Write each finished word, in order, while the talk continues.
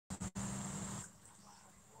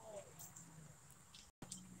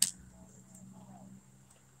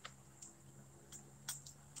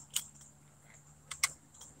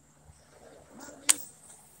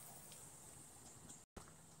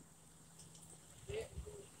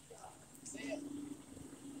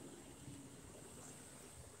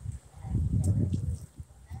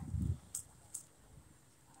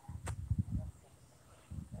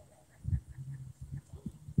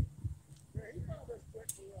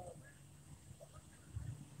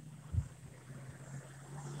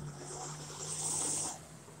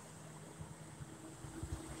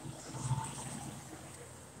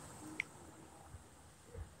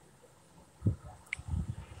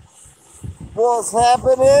What's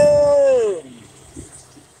happening?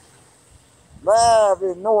 Live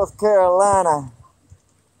in North Carolina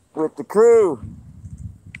with the crew.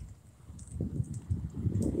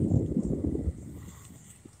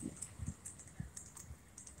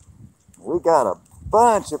 We got a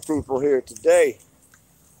bunch of people here today.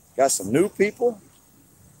 Got some new people.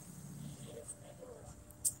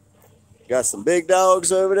 Got some big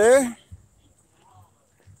dogs over there.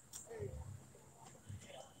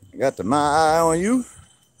 Got the My Eye on You,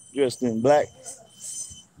 dressed in black.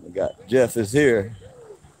 We got Jeff is here.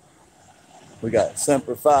 We got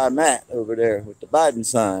Semper Fi Matt over there with the Biden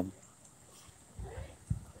sign.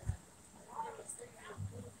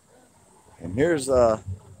 And here's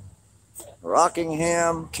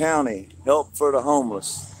Rockingham County, Help for the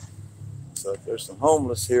Homeless. So if there's some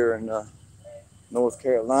homeless here in North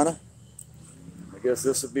Carolina, I guess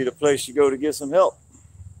this would be the place you go to get some help.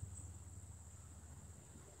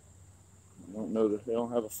 I don't know that they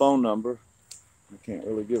don't have a phone number. I can't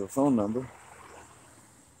really give a phone number.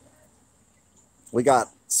 We got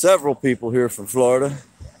several people here from Florida.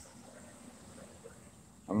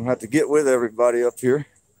 I'm gonna have to get with everybody up here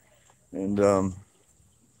and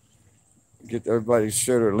get everybody to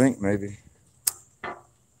share their link maybe.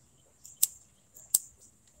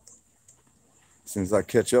 As soon as I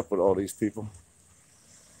catch up with all these people.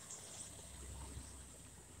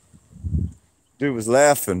 Dude was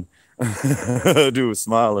laughing. Dude was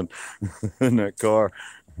smiling in that car.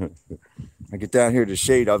 I get down here to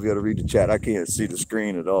shade, I'll be able to read the chat. I can't see the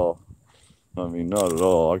screen at all. I mean, not at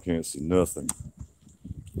all. I can't see nothing.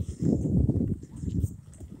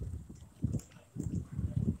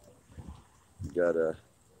 Got a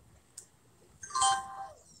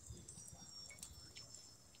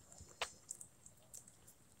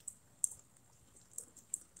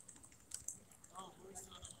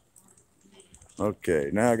okay,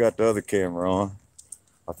 now I got the other camera on.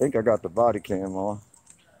 I think I got the body cam on.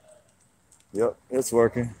 Yep, it's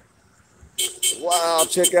working. Wow,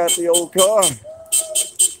 check out the old car.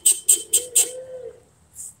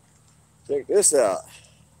 Check this out.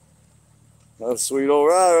 That's a sweet old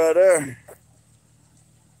ride right there.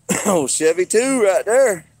 Old Chevy 2 right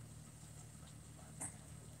there.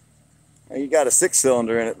 And you got a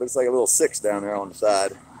 6-cylinder in it. Looks like a little 6 down there on the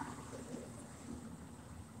side.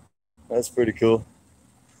 That's pretty cool.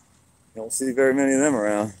 You don't see very many of them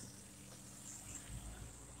around.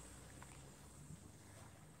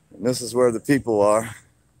 And this is where the people are.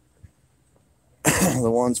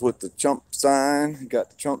 The ones with the Trump sign. Got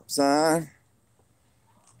the Trump sign.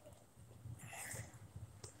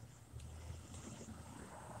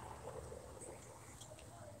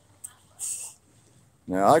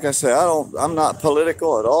 Now, like I said, I'm not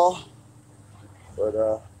political at all,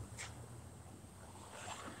 but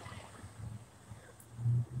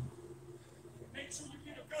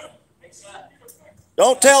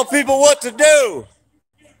don't tell people what to do.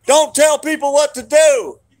 Don't tell people what to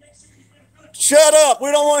do. Shut up.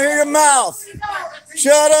 We don't want to hear your mouth.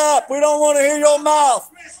 Shut up. We don't want to hear your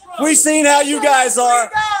mouth. We seen how you guys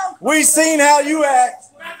are. We seen how you act.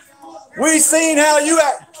 We seen how you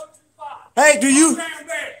act. Hey, do you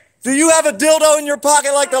have a dildo in your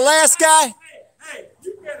pocket like the last guy?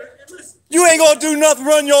 You ain't gonna do nothing,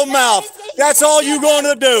 run your mouth. That's all you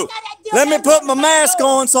gonna do. Let me put my mask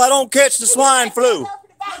on so I don't catch the swine flu.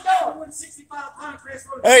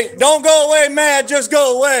 Hey, don't go away mad, just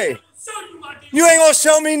go away. You ain't gonna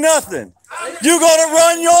show me nothing. You gonna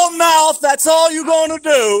run your mouth, that's all you gonna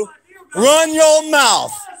do. Run your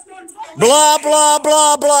mouth. Blah, blah,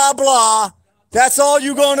 blah, blah, blah. That's all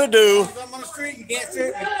you gonna do.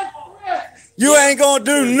 You ain't gonna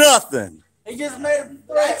do nothing. He just made.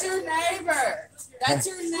 That's your neighbor. That's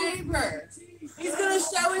your neighbor. He's gonna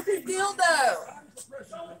show us his dildo.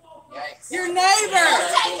 Your neighbor.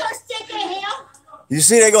 Take your stick at him. You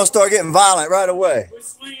see, they're gonna start getting violent right away.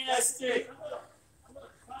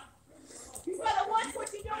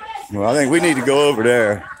 Well, I think we need to go over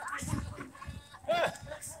there.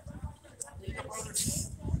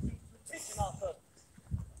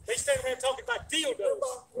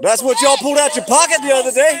 That's what y'all pulled out your pocket the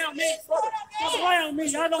other day.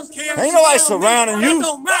 Ain't nobody surrounding you.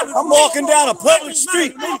 I'm walking down a public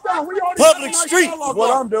street. Public street is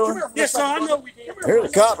what I'm doing. Yes, sir, I know we did. Here's the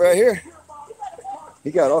cop right here.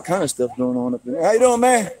 He got all kind of stuff going on up there. How you doing,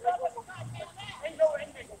 man?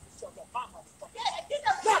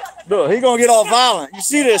 Look, he gonna get all violent. You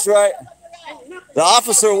see this, right? The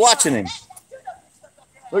officer watching him.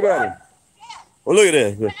 Look at him. Well, look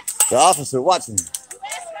at this. The officer watching him.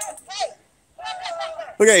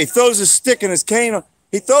 Look at, he throws his stick and his cane.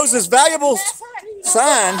 He throws his valuable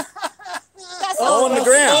sign on the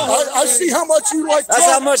ground. I see how much you like Trump.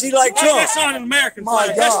 That's how much he liked Trump. That's not an American My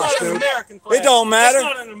flag. God, That's not dude. an American flag. It don't matter.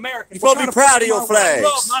 That's not an American You're supposed to be proud of your I love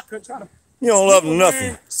flags. my country. You don't love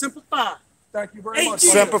nothing. Simplify. Thank you very much.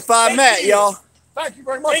 Simple. Simplify Matt, y'all. Thank you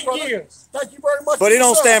very much, 8 brother. years. Thank you very much. But he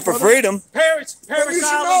don't stand for freedom. Paris Then you should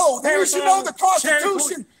know. Then you should know the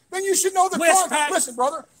Constitution. Then you should know the West Constitution. Pack. Listen,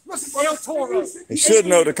 brother. Listen, El brother. Toro. He should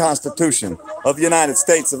know the Constitution of the United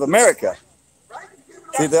States of America.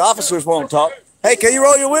 See, the officers won't talk. Hey, can you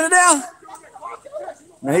roll your window down?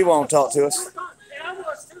 No, he won't talk to us.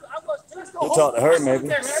 He'll talk to her, maybe.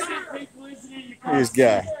 This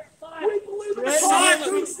guy.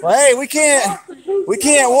 Well, hey, we can't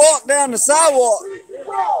walk down the sidewalk.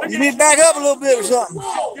 You need to back up a little bit or something.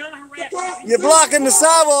 You're blocking the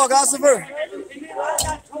sidewalk, officer.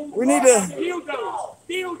 We need to.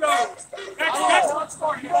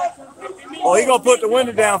 Oh, he gonna put the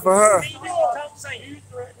window down for her.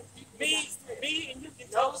 Me and you can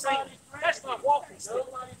talk same. That's not walking stuff.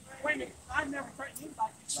 Wait a minute, I never threatened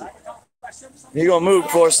anybody. He gonna move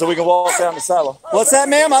for us so we can walk down the sidewalk. What's that,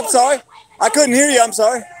 ma'am? I'm sorry. I couldn't hear you. I'm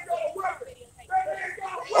sorry.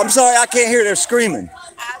 I'm sorry. I can't hear. They're screaming.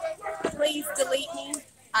 Please delete me.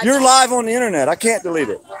 You're live on the internet. I can't delete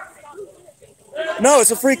it. No,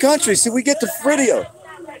 it's a free country. See, we get the video.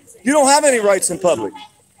 You don't have any rights in public.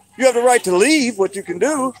 You have the right to leave, what you can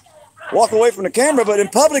do, walk away from the camera, but in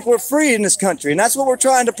public, we're free in this country, and that's what we're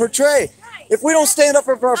trying to portray. If we don't stand up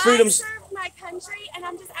for our freedoms, I serve my country, and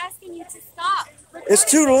I'm just asking you to stop. it's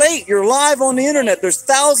too late. You're live on the internet. There's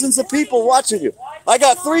thousands of people watching you. I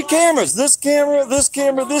got 3 cameras, this camera, this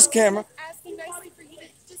camera, this camera. Asking nicely for you to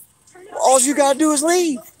just turn it All you got to do is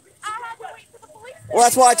leave. I had to wait for the police. Well,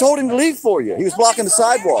 that's why I told him to leave for you. He was blocking the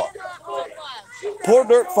sidewalk. Poor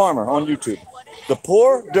Dirt Farmer on YouTube. The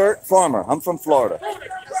Poor Dirt Farmer. I'm from Florida.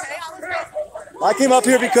 I came up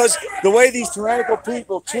here because the way these tyrannical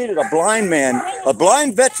people treated a blind man, a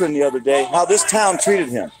blind veteran the other day, how this town treated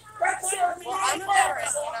him.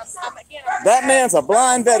 That man's a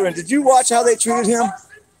blind veteran. Did you watch how they treated him?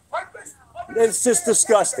 It's just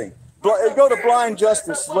disgusting. Go to Blind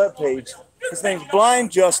Justice webpage. His name's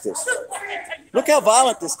Blind Justice. Look how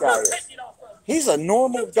violent this guy is. He's a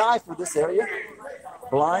normal guy for this area.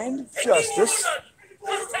 Blind Justice.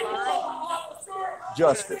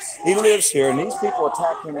 Justice. He lives here, and these people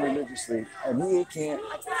attack him religiously, and he can't.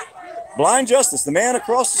 Blind Justice, the man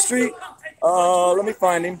across the street. Let me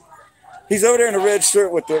find him. He's over there in a red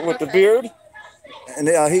shirt with the beard, and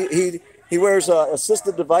he wears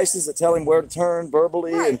assistive devices that tell him where to turn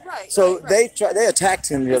verbally, and so they attacked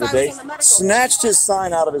him the other day, snatched his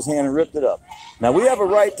sign out of his hand and ripped it up. Now we have a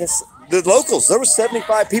right to. The locals. There were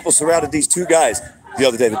 75 people surrounded these 2 guys the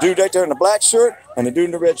other day. The dude right there in the black shirt and the dude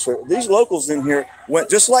in the red shirt. These locals in here went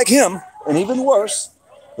just like him, and even worse.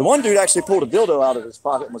 The one dude actually pulled a dildo out of his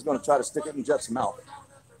pocket and was going to try to stick it in Jeff's mouth.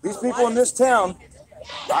 These people in this town,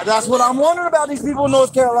 that's what I'm wondering about these people in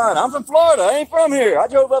North Carolina. I'm from Florida. I ain't from here. I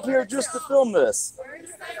drove up here just to film this.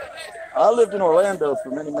 I lived in Orlando for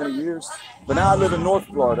many, many years, but now I live in North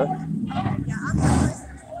Florida.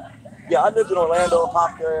 Yeah, I lived in Orlando,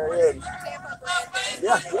 Poplar area.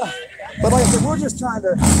 Yeah. But like I said, we're just trying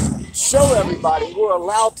to show everybody we're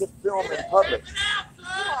allowed to film in public.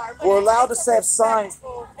 We're allowed to have signs.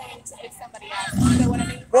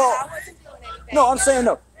 Well, no, I'm saying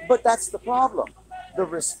no. But that's the problem. The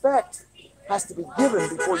respect has to be given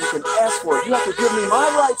before you can ask for it. You have to give me my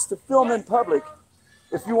rights to film in public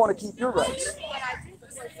if you want to keep your rights.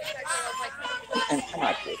 And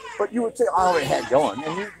I did. But you would say, I already had going.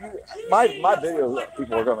 And my video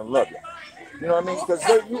people are going to love you. You know what I mean? Because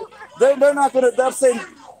they're not going to, they're saying,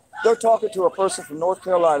 they're talking to a person from North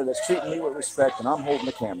Carolina that's treating me with respect, and I'm holding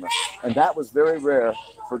the camera. And that was very rare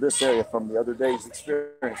for this area from the other day's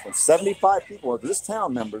experience when 75 people of this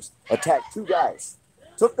town members attacked 2 guys,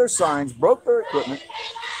 took their signs, broke their equipment.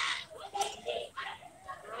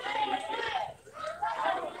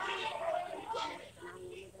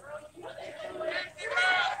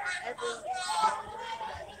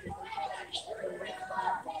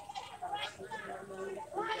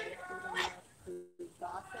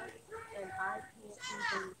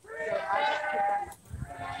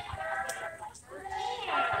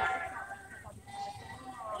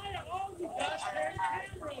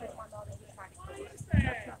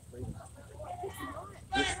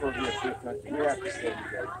 This is supposed to be a free country. We have to stay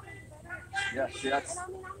together. Yeah, see, that's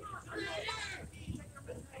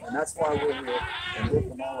why we're here. And we're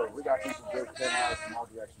from all over. We got people drove 10 hours from all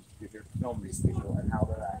directions to get here to film these people and how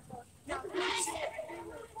they're acting.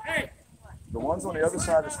 The ones on the other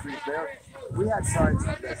side of the street there, we had signs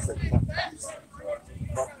that said fuck cops.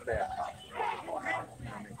 Fuck bad cops.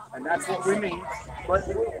 And And that's what we mean. But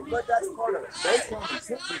that's part of it. They come and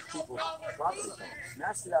took these people's property from them,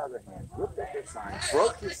 snatched it out of their hands, ripped up their signs,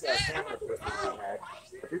 broke this camera equipment we had.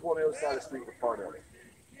 The people on the other side of the street were part of it.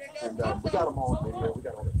 And we got them all on video. We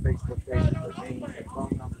got all their Facebook pages, their names, their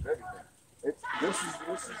phone numbers, everything. This is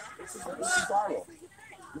viral.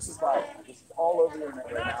 This is viral. This is all over the internet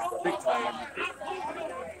right now. Big time.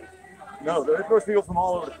 No, there's people from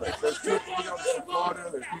all over the place. There's people from Florida.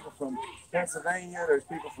 There's people from Pennsylvania. There's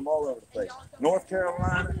people from all over the place. North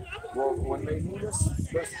Carolina. Well, when they need us,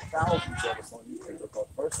 there's thousands of us on YouTube. They're called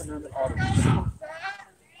First Amendment auditors.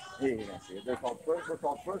 Yeah, you can see it. We're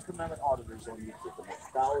called First Amendment auditors on YouTube. And there's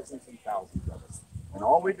thousands and thousands of us. And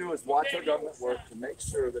all we do is watch our government work to make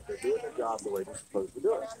sure that they're doing their job the way they're supposed to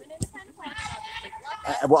do it.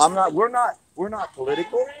 Well, we're not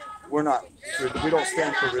political. We don't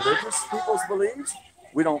stand for religious people's beliefs.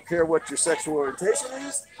 We don't care what your sexual orientation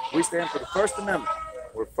is. We stand for the First Amendment.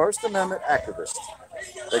 We're First Amendment activists.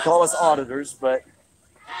 They call us auditors,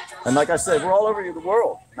 and like I said, we're all over the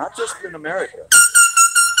world, not just in America.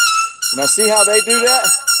 Now see how they do that?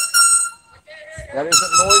 That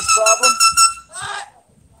isn't noise problem.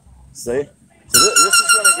 See? So this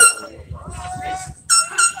is going to get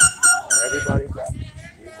everybody back.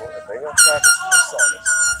 If they don't practice assault us,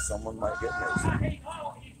 someone might get nosy.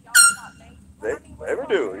 They never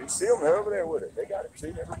do. You see them, they're over there with it. They got it. See,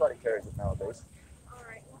 everybody carries it nowadays.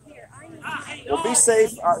 Well, be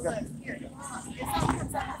safe. Yes,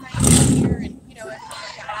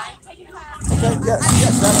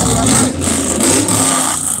 that's what I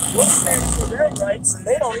said. We'll stand for their rights, and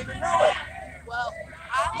they don't even know it. Well,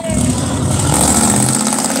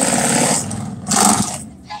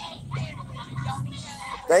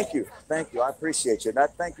 Thank you. I appreciate you. And I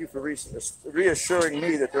thank you for reassuring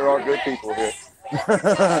me that there are good people here.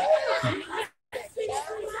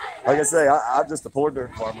 Like I say, I'm just a poor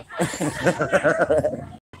dirt farmer.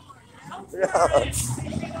 Yeah.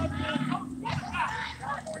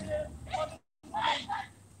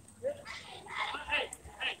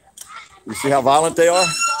 You see how violent they are?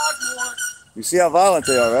 You see how violent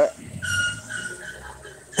they are, right?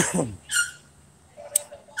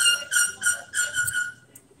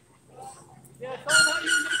 Yeah, tell him how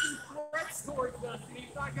you're making threats towards us, and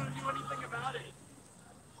he's not going to do anything about it.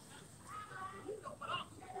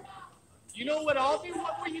 You know what I'll do?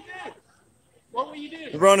 What will you do? What will you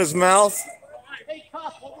do? Run his mouth. Hey,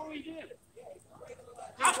 cop, what will we do?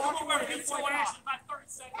 Just walk over and get someone else in about 30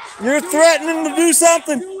 seconds. You're threatening to do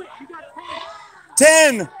something. Do it. You got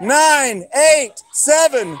 10, 9, 8,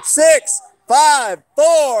 7, 6, 5,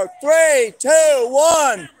 4, 3, 2,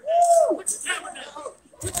 1. Put your camera down.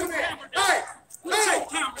 Put your camera down. Put your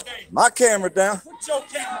camera down. My camera down. Put your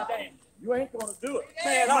camera down. You ain't gonna do it.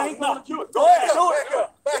 Man, I ain't gonna do it. Go ahead, do it.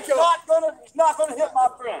 It's not gonna hit my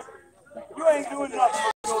friend. You ain't doing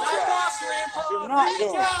nothing. You're not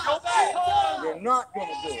doing it. Go back home. You're not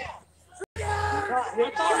gonna do it. You're not I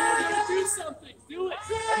hitting thought my you were friend. going to do something. Do it.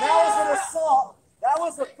 And that was an assault. That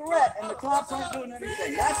was a threat, and the cops aren't doing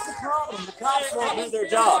anything. That's the problem. The cops won't do their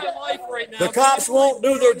job. The cops won't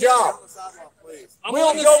do their job.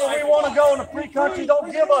 We'll go where we want to go in a free country.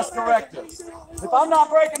 Don't give us directives. If I'm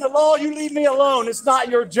not breaking the law, you leave me alone. It's not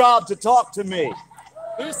your job to talk to me.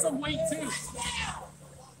 There's some weight, too.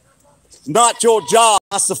 It's not your job,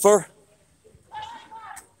 Lucifer.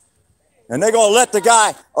 And they're going to let the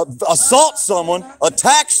guy assault someone,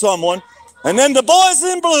 attack someone, and then the boys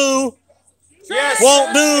in blue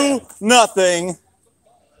won't do nothing.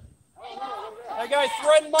 That guy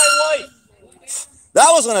threatened my life. That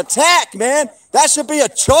was an attack, man. That should be a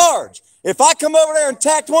charge. If I come over there and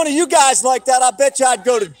attacked one of you guys like that, I bet you I'd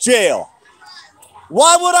go to jail.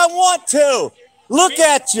 Why would I want to? Look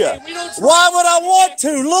at you. Why would I want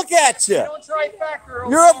to? Look at you.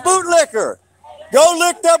 You're a bootlicker. Go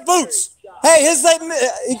lick their boots. Hey,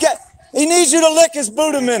 he needs you to lick his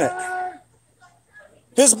boot a minute.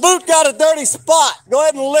 His boot got a dirty spot. Go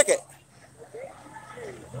ahead and lick it.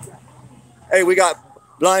 Hey, we got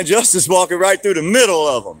Blind Justice walking right through the middle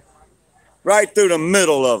of them. Right through the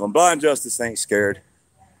middle of them. Blind Justice ain't scared.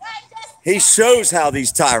 He shows how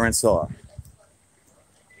these tyrants are.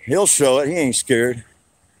 He'll show it. He ain't scared.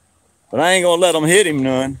 But I ain't going to let them hit him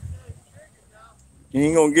none. He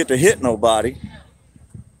ain't going to get to hit nobody.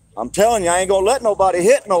 I'm telling you, I ain't going to let nobody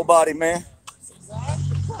hit nobody, man.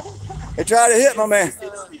 They try to hit my man.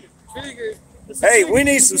 Hey, we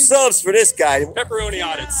need some subs for this guy. Pepperoni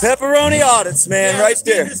audits. Pepperoni audits, man, right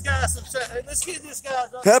there. Let's get this guy.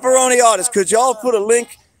 Pepperoni audits. Could y'all put a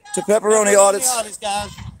link to Pepperoni audits?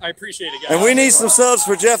 I appreciate it, guys. And we need some subs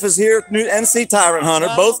for Jeff is here, new NC Tyrant Hunter,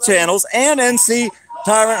 both channels, and NC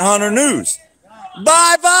Tyrant Hunter News.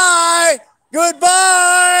 Bye-bye.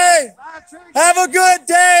 Goodbye. Have a good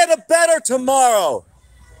day and a better tomorrow.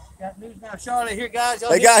 Got news now, Charlotte. Here, guys.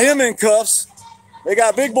 They got him in cuffs. They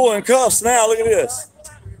got Big Boy in cuffs now. Look at this.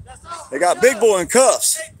 They got Big Boy in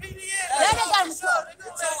cuffs.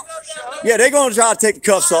 Yeah, they're going to try to take the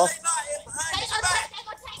cuffs off.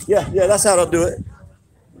 Yeah, that's how they'll do it.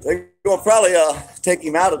 They're going to probably take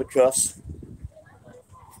him out of the cuffs.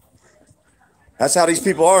 That's how these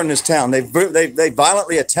people are in this town. They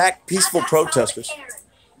violently attack peaceful protesters.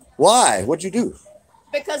 Why? What'd you do?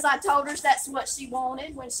 Because I told her that's what she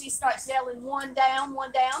wanted. When she starts yelling one down,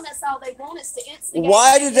 that's all they want is to instigate.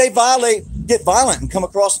 Why did they get violent and come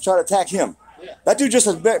across and try to attack him? That dude just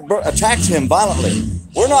attacked him violently.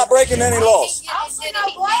 We're not breaking any laws.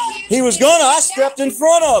 He was gonna. I stepped in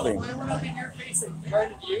front of him.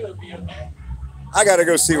 I gotta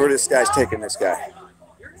go see where this guy's taking this guy.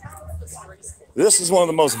 This is one of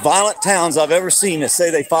the most violent towns I've ever seen that say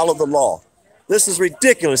they follow the law. This is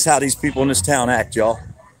ridiculous how these people in this town act, y'all.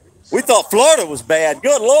 We thought Florida was bad.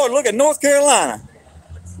 Good Lord, look at North Carolina.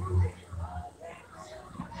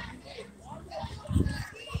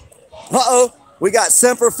 Uh-oh, we got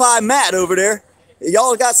Semper Fi Matt over there.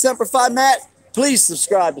 Y'all got Semper Fi Matt? Please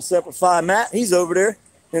subscribe to Semper Fi Matt. He's over there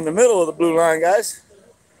in the middle of the blue line, guys.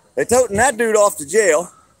 They toting that dude off to jail.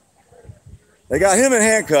 They got him in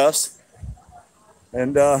handcuffs.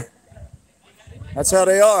 And that's how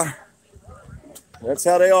they are. That's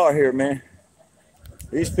how they are here, man.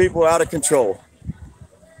 These people are out of control.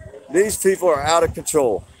 These people are out of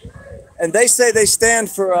control. And they say they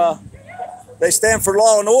stand for law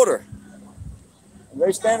and order.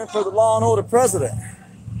 They're standing for the law and order president.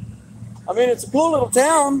 I mean, it's a cool little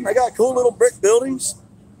town. They got cool little brick buildings.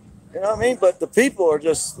 You know what I mean? But the people are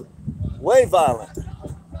just way violent.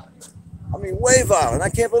 I mean, way violent. I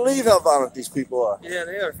can't believe how violent these people are. Yeah,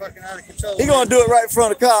 they are fucking out of control. He's going to do it right in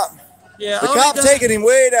front of the cop. Yeah, the cop taking him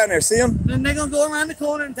way down there. See him? Then they're going to go around the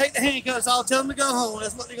corner and take the handcuffs. I'll tell them to go home.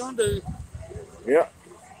 That's what they're going to do. Yeah.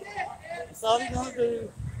 That's all they're going to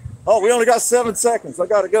do. Oh, we only got 7 seconds. I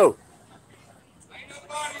got to go.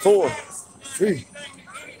 4, 3,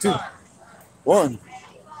 2, 1.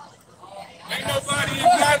 Ain't nobody in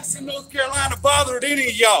Madison, North Carolina bothered any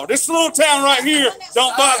of y'all. This little town right here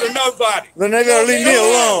don't bother nobody. Then they gotta leave me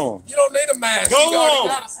alone. You don't need a mask. Go on.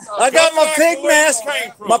 I got my pig mask.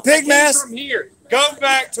 My pig mask. From here. Go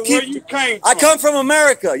back to where you came from. I come from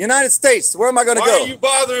America, United States. Where am I going to go? Why are you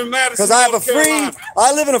bothering Madison? Because I have a free.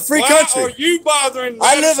 I live in a free country. Why are you bothering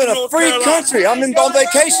Madison, I live in a free country. I'm on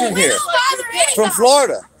vacation here from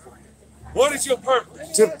Florida. What is your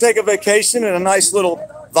purpose? To take a vacation in a nice little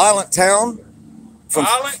violent town.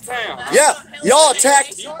 Violent town? Yeah. Y'all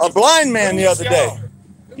attacked a blind man the other day.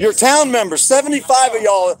 Your town members, 75 of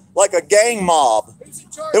y'all, like a gang mob.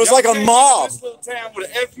 It was like a mob.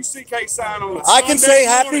 I can say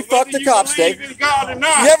happy fuck the cops day.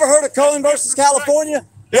 You ever heard of Cohen versus California?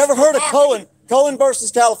 You ever heard of Cohen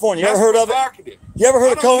versus California? You ever heard of it? You ever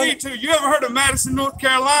heard of Cohen? You ever heard of Madison, North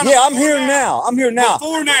Carolina? Yeah, I'm here now. I'm here now.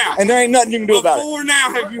 Before now. And there ain't nothing you can do about it. Before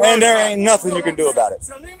now, have you heard And there ain't nothing you can do about it.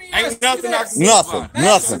 Ain't nothing I can do Nothing.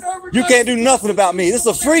 Nothing. You can't do nothing about me. This is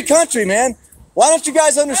a free country, man. Why don't you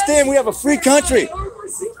guys understand we have a free country?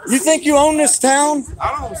 You think you own this town?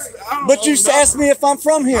 I don't But you asked me if I'm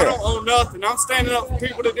from here. I don't own nothing. I'm standing up for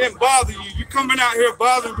people that didn't bother you. You coming out here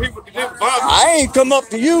bothering people that didn't bother you. I ain't come up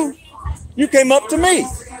to you. You came up to me.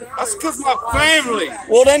 That's because my family.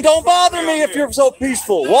 Well, then don't bother me if you're so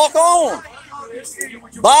peaceful. Walk on.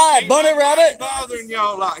 Bye, bunny rabbit. Bothering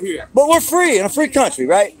y'all out here. But we're free in a free country,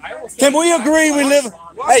 right? Can we agree we live?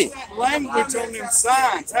 Hey, language on them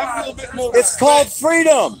signs. Have a little bit more. It's called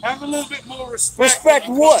freedom. Have a little bit more respect. Respect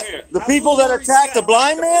what? The people that attacked the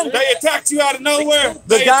blind man? They attacked you out of nowhere.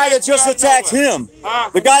 The guy that just attacked him.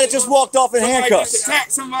 The guy that just walked off in handcuffs.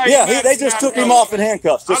 Yeah, they just took him off in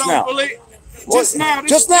handcuffs just now.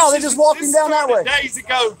 Just now, they just walked him down that way. Days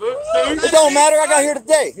ago, dude. It don't matter. I got here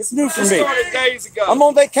today. It's new for me. Days ago. I'm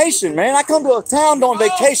on vacation, man. I come to a town on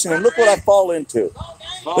vacation, and look what I fall into.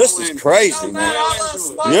 This is crazy, man.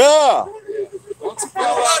 Yeah.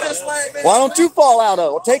 Why don't you fall out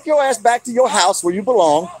of it? Take your ass back to your house where you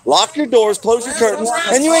belong, lock your doors, close your curtains,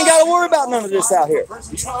 and you ain't got to worry about none of this out here.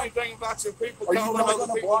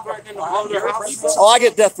 Oh, I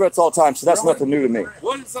get death threats all the time, so that's nothing new to me.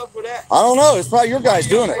 What is up with that? I don't know. It's probably your guys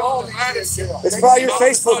doing it. It's probably your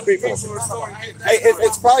Facebook people. Hey,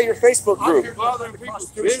 it's probably your Facebook group.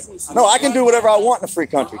 No, I can do whatever I want in a free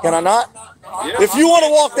country. Can I not? If you want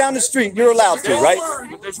to walk down the street, you're allowed to, right?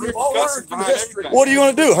 there's repercussions behind everything. What are you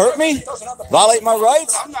going to do? Hurt me? Violate my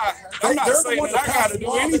rights? I'm not saying that I got to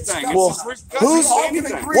do anything. Well, It's just repercussions to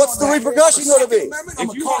anything. What's the repercussion going to be?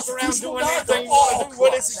 If you walk around doing anything you want to do,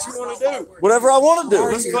 what is it you want to do? Whatever I want to do.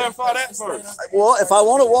 Let's clarify that first. Well, if I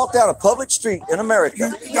want to walk down a public street in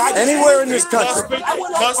America, anywhere in this country,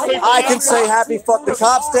 I can say happy fuck the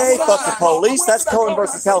cops day, fuck the police. That's Cohen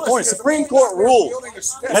versus California. Supreme Court rule.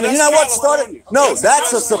 And you know what started? No,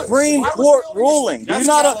 that's a Supreme Court ruling. Do you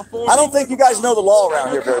not? I don't think you guys know the law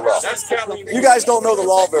around here very well. You guys don't know the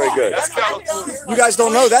law very good. You guys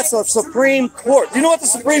don't know. That's a Supreme Court. Do you know what the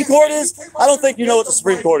Supreme Court is? I don't think you know what the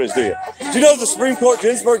Supreme Court is, do you? Do you know the Supreme Court,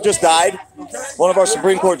 Ginsburg, just died? One of our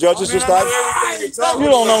Supreme Court judges just died? You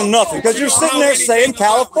don't know nothing because you're sitting there saying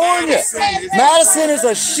California. Madison is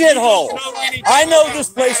a shithole. I know this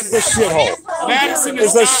place is a shithole. Madison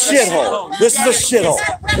It's a shithole. This is a shithole.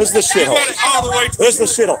 This is a shithole. This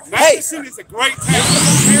is a shithole. Hey, Madison is a great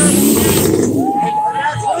town.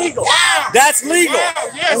 legal. That's legal.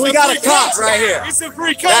 And we got a cop right here. It's a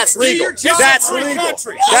free country. That's legal. That's legal.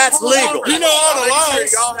 That's legal. You know all the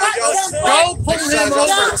laws. Go pull him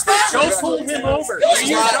over. Go pull him over.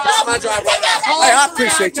 Hey, I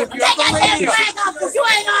appreciate you. You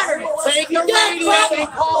ain't honored. Take the radio and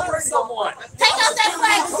call for someone. Take out that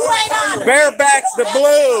flag. You ain't honored. Bareback the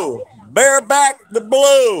blue. Bareback the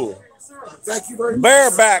blue.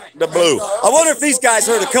 Bareback the blue. I wonder if these guys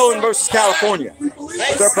heard of Cohen versus California.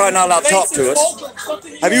 They're probably not allowed to talk to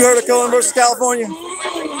us. Have you heard of Cohen versus California?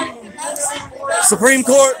 Supreme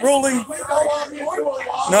Court ruling?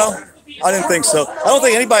 No? I didn't think so. I don't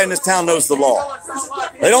think anybody in this town knows the law.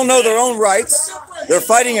 They don't know their own rights. They're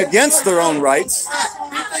fighting against their own rights.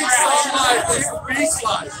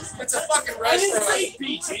 It's a fucking restaurant.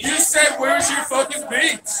 You said, where's your fucking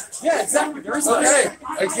beach? Yeah, exactly. There is Okay,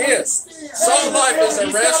 again, Sun Life is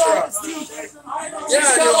a restaurant.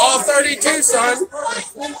 Yeah, you're all 32, son.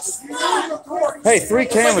 Hey, 3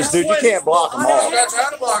 cameras, dude. You can't block them all.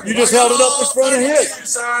 You just held it up in front of his.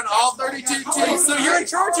 Son, all 32 teams. So you're in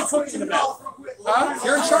charge of cooking the milk. Huh?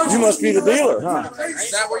 You're in charge. You must be the dealer, huh?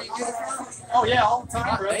 Is that where you get it from? Oh yeah, all the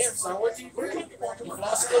time, bro. Damn, son, what'd you do? You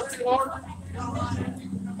lost it too hard?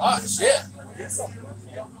 Oh, shit.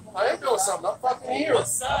 I am doing something. I'm fucking here.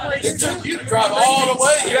 It took you to drive all the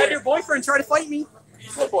way You had here. your boyfriend try to fight me.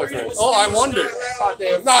 What boyfriend? Oh, I wonder.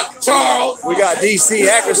 Goddamn, not Charles. We got DC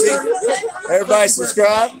Accuracy. Everybody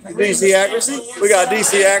subscribe to DC Accuracy. We got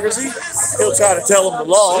DC Accuracy. He'll try to tell them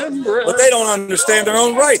the law, but they don't understand their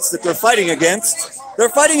own rights that they're fighting against. They're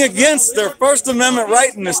fighting against their First Amendment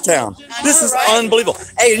right in this town. This is unbelievable.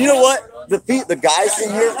 Hey, and you know what? The guys in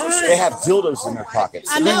here, they have dildos in their pockets.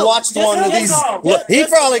 We watched one of these. Look, he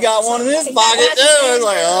probably got one in his pocket too. It's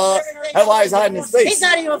like, that's why he's hiding his face. He's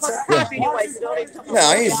not even a fucking cop anyway, so don't even come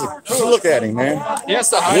on. No, look at him, man.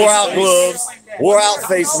 Yes, Wore out gloves, wore out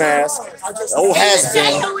face mask. Oh, has Say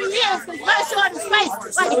been. who he is, because punch on his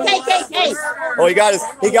face like a KKK. Oh,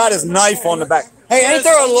 he got his knife on the back. Hey, ain't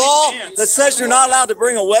there a law that says you're not allowed to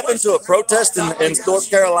bring a weapon to a protest in North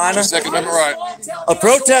Carolina? Second Amendment right. A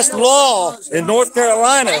protest law in North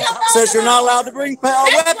Carolina says you're not allowed to bring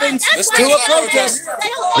weapons to a protest.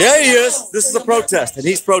 Yeah, he is. This is a protest, and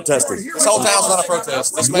he's protesting. This whole town's not a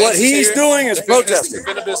protest. This What he's doing is protesting.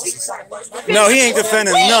 No, he ain't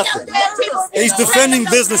defending nothing. He's defending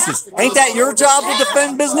businesses. Ain't that your job to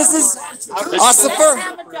defend businesses? Ossifer?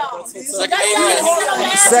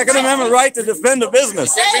 Second Amendment right to defend a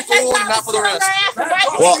business. Not for the rest.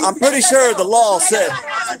 Well, I'm pretty sure the law said.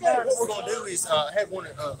 What we're going to do is have one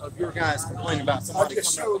of your guys complain about somebody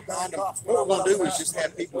coming up behind them. What we're going to do is just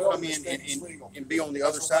have people come in and be on the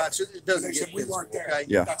other side so it doesn't get physical, okay?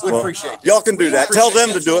 Yeah, We well, appreciate it. y'all can do that. Tell them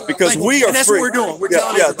to do it because we are And that's free. what we're doing. We're Yeah,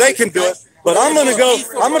 telling yeah, you. they can do it. But I'm gonna go.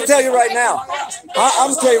 I'm gonna tell you right now. I'm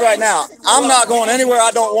gonna tell you right now. I'm not going anywhere I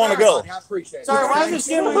don't want to go. I appreciate it. Sorry, why is this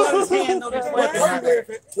giving his hand on his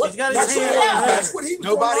weapon? He's got his hand on his weapon.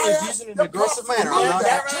 Nobody is using it in an aggressive manner. I'm not.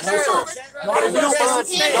 No, sir. But if you don't mind,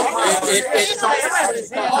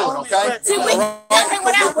 okay? See,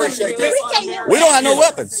 we appreciate it. We don't have no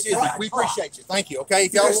weapons. Excuse me. We appreciate you. Thank you. Okay.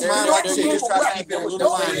 If y'all don't mind, like I said, just try to keep it a little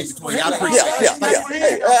line in between. I appreciate it. Yeah.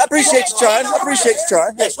 Hey, I appreciate you trying. I appreciate you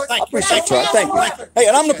trying. Hey, I appreciate you trying. Thank you. Hey,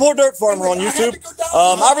 and I'm the Poor Dirt Farmer on YouTube.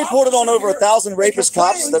 I reported on over 1,000 rapist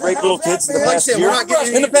cops that rape little kids in the past year.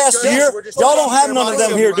 In the past year, y'all don't have none of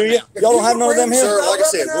them here, do you? Y'all don't have none of them here? Sir, like I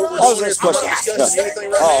said, what we're That was doing the is next we're not question. discussing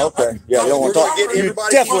anything right Oh, now. okay. Yeah, you don't want to talk. You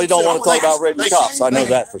definitely don't want to talk about rapist cops. I know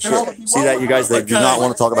that for sure. See that, you guys? They do not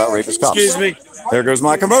want to talk about rapist cops. Excuse me. There goes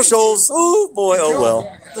my commercials. Ooh, boy, oh well.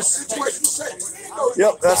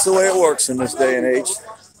 Yep, that's the way it works in this day and age.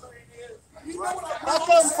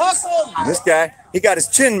 This guy, he got his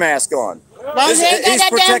chin mask on. Long as he ain't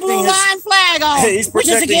got that damn blue line flag on, He's which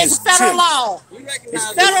is protecting against his federal chin. law. You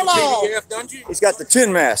recognize Federal law. TDF, don't you? He's got the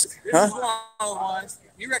chin mask, This huh? is one of the ones.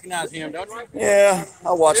 You recognize him, don't you? Yeah,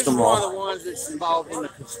 I watched This is them one of all. the ones that's involved in the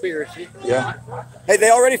conspiracy. Yeah. Hey, they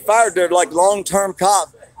already fired their like long-term cop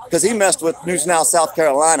because he messed with News Now, South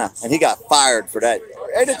Carolina, and he got fired for that.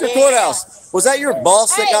 Hey, at the courthouse. Was that your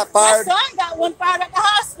boss that got fired? My son got one fired at the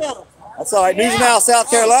hospital. That's all right. News Now,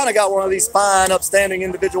 South Carolina got one of these fine, upstanding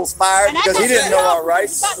individuals fired because he didn't know our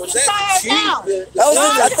rights. Was that the chief?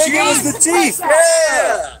 I think it was the chief.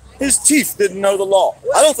 Yeah. His chief didn't know the law.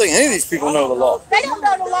 I don't think any of these people know the law. They don't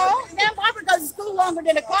know the law. Damn Barbara goes to school longer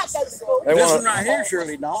than a cop goes to school. They This wanna- one right here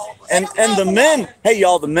surely don't. And the men, hey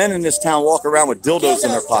y'all, the men in this town walk around with dildos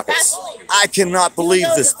in their pockets. I cannot believe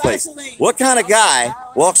this place. What kind of guy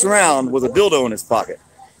walks around with a dildo in his pocket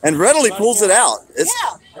and readily pulls it out? It's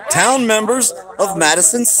town members of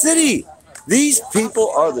Madison City. These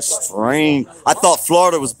people are the strange. I thought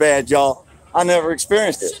Florida was bad, y'all. I never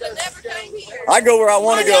experienced it. I go where I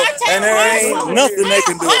want to go, and there ain't nothing they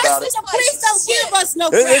can do about it. Please don't give us no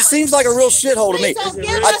It seems like a real shithole to me.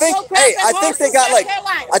 I think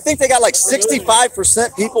they got like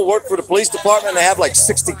 65% people work for the police department and they have like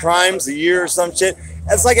 60 crimes a year or some shit.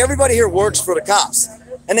 It's like everybody here works for the cops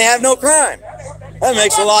and they have no crime. That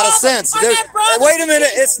makes a lot of sense. Wait a minute,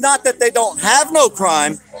 it's not that they don't have no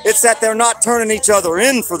crime, it's that they're not turning each other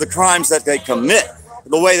in for the crimes that they commit,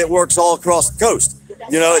 the way that works all across the coast.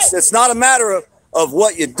 You know, it's not a matter of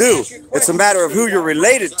what you do, it's a matter of who you're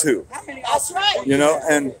related to. That's right. You know,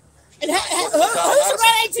 and And who's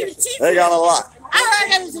related to the chief? they got a lot. I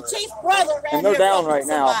heard it was a chief's brother around And they're here down fucking right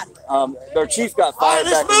now. somebody. Their chief got fired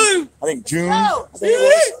back in, I think, June. I think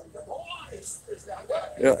it was.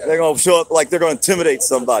 Yeah, they're going to show up like they're going to intimidate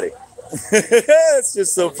somebody. It's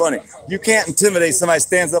just so funny. You can't intimidate somebody who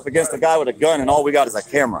stands up against a guy with a gun and all we got is a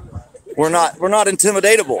camera. We're not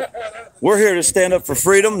intimidatable. We're here to stand up for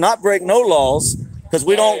freedom, not break no laws, because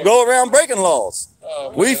we don't go around breaking laws.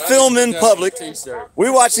 We film in public. We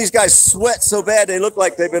watch these guys sweat so bad they look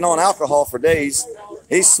like they've been on alcohol for days.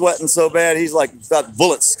 He's sweating so bad he's like got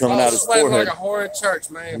bullets coming out his sweating forehead. like a whore in church,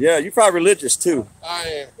 man. Yeah, you're probably religious too. I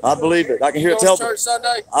am. I believe it. I can hear You it go tell. to church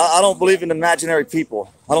Sunday? I don't believe in imaginary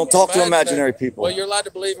people. I don't talk to imaginary people. Well, you're allowed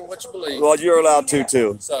to believe in what you believe. Well, you're allowed to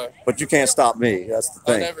too. So But you can't stop me. That's the I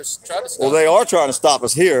thing. never tried to stop. Well, they are trying to stop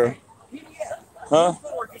us here. Huh?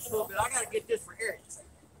 Just a little bit. I gotta get this for Eric.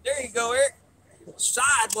 There you go, Eric.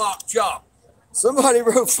 Sidewalk chalk. Somebody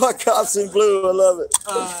wrote "fuck cops" in blue. I love it.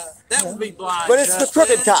 That would be blind. But it's the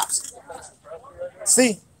crooked cops.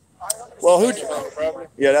 See? Well, who?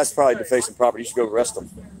 Yeah, that's probably defacing property. You should go arrest them.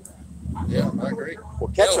 Yeah, I agree.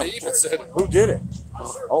 Well, catch Hell, them. he even said it. Who did it?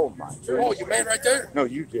 Oh my Oh, goodness. your man right there. No,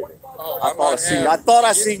 you did it. Oh, I thought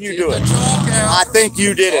I seen you do it. I think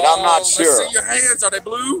you did it. I'm not Let's sure. see your hands. Are they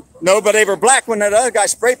blue? No, but they were black when that other guy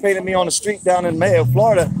spray painted me on the street down in Mayo,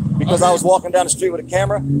 Florida, because I was walking down the street with a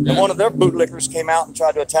camera, and one of their bootlickers came out and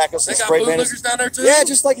tried to attack us They and got spray painted bootlickers us. down there too? Yeah,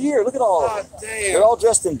 just like here. Look at all of them. God They're damn. all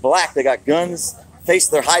dressed in black. They got guns.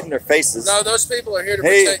 They're hiding their faces. No, those people are here to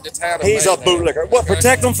Hey, protect the town of he's a Mayday. bootlicker. What, Okay?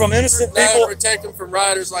 protect them from innocent No, people? protect them from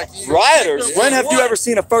rioters like you. Rioters? When have you ever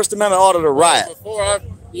seen a First Amendment auditor riot? Before I,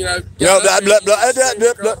 You know, blah, blah, blah,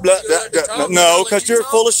 blah, blah, blah, blah. No, because you're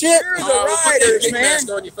full of shit. rioters, man.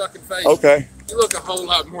 On your fucking face. Okay. You look a whole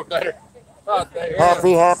lot more better. God damn.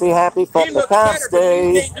 Happy, happy, happy, fuck the cops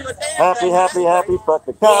day. Happy, happy, happy, fuck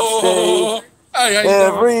the cops day. Hey, how you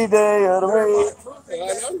Every day of the week. doing?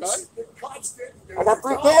 I know, right? I got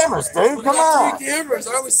 3 cameras, dude. Come on. 3 cameras.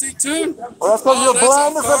 I only see 2. Well, that's because you're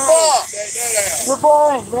blind as a bat. You're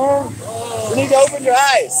blind, man. You need to open your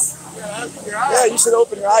eyes. Yeah, you should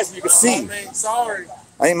open your eyes and you can see. Sorry.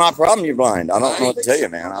 Ain't my problem you're blind. I don't know what to tell you,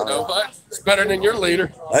 man. You know what? It's better than your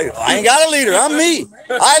leader. I ain't got a leader. I'm me.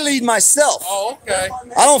 I lead myself. Oh, okay.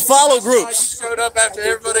 I don't follow You groups. showed up after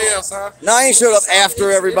everybody else, huh? No, I ain't showed up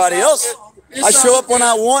after everybody else. I show up when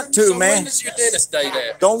I want to, So man. when does your dentist date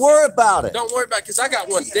at? Don't worry about it. Don't worry about it, because I got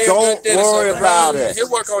one damn Don't good dentist worry up the about road. it.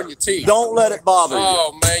 He'll work on your teeth. Don't let it bother you.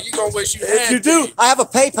 Oh, man, you going to wish you had If you do, teeth. I have a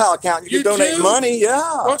PayPal account. You You can donate do? money. Yeah.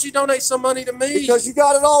 Why don't you donate some money to me? Because you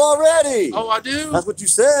got it all already. Oh, I do? That's what you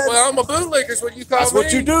said. Well, I'm a bootlicker is what you call That's me.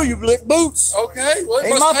 what you do. You lick boots. Okay, well, it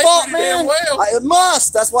Ain't must my pay fault, pretty damn man. well. It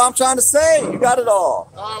must. That's what I'm trying to say. You got it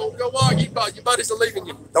all. Oh, go on. Your buddies are leaving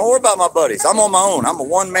you. Don't worry about my buddies. I'm on my own. I'm a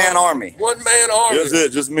one-man army. One-man army. That's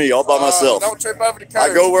it. Just me, all by myself. Don't trip over the curb.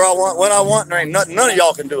 I go where I want, when I want, and there ain't nothing none of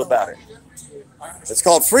y'all can do about it. It's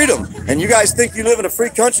called freedom. And you guys think you live in a free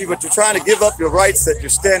country, but you're trying to give up your rights that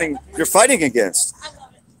you're fighting against.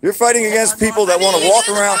 You're fighting against people that want to walk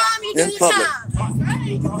around in public.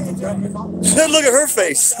 Look at her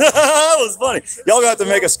face. That was funny. Y'all got to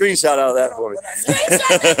make a screenshot out of that for me.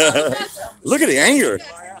 Look at the anger.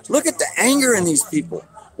 Look at the anger in these people.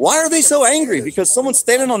 Why are they so angry? Because someone's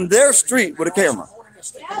standing on their street with a camera.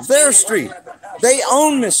 Their street. They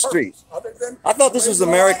own this street. I thought this was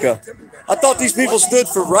America. I thought these people stood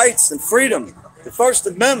for rights and freedom, the First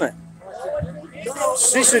Amendment.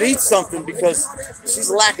 She should eat something because she's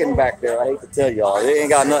lacking back there. I hate to tell y'all, they ain't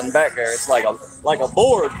got nothing back there. It's like a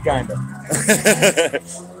board, kind of.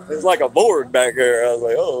 It's like a board back there. I was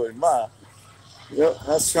like, oh my. Yep,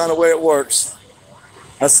 that's kind of the way it works.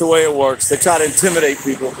 That's the way it works. They try to intimidate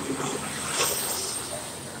people.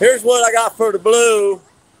 Here's what I got for the blue.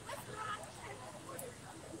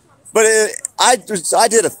 But I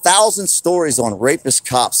did 1,000 stories on rapist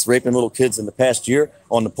cops raping little kids in the past year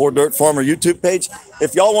on the Poor Dirt Farmer YouTube page.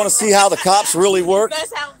 If y'all want to see how the cops really work,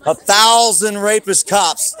 1,000 rapist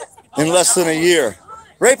cops in less than a year.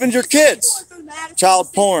 Raping your kids.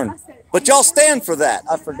 Child porn. But y'all stand for that.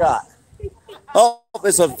 I forgot. Oh,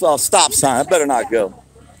 it's a stop sign. I better not go.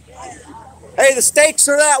 Hey, the stakes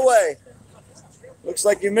are that way. Looks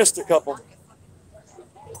like you missed a couple.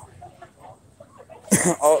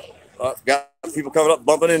 Got people coming up,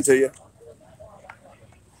 bumping into you.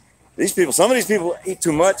 These people, some of these people eat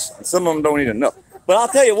too much, and some of them don't eat enough. But I'll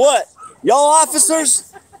tell you what, y'all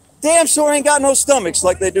officers, damn sure ain't got no stomachs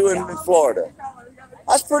like they do in Florida.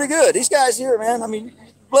 That's pretty good. These guys here, man, I mean,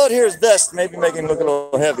 blood here is best, maybe making them look a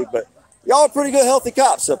little heavy, but y'all are pretty good, healthy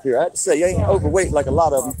cops up here. I have to say, you ain't overweight like a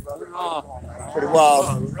lot of them. Pretty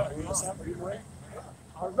wild.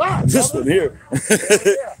 This one here.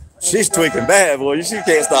 She's tweaking bad, boy. She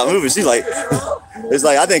can't stop moving. She's like, it's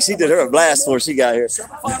like, I think she did her a blast before she got here.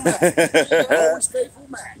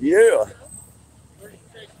 Yeah.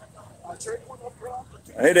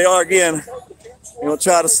 Here they are again. You're going to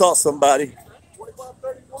try to assault somebody.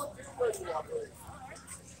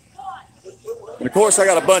 And of course, I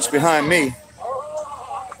got a bunch behind me.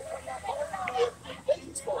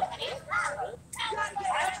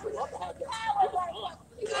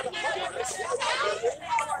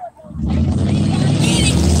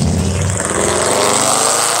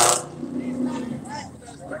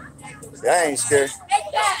 I ain't scared.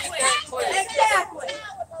 Exactly.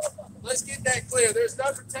 Let's get that clear. There's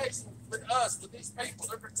no protection with us, with these people.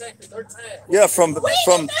 They're protecting their town. Yeah, from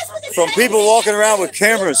people walking around with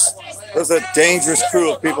cameras. There's a dangerous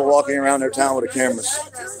crew of people walking around their town with the cameras.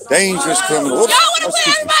 Dangerous criminals. Y'all want to put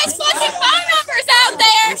everybody's fucking phone numbers out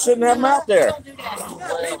there. You shouldn't have them out there.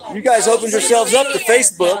 You guys opened yourselves up to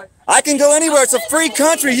Facebook. I can go anywhere. It's a free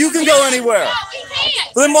country. You can go anywhere.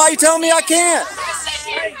 Then why are you telling me I can't?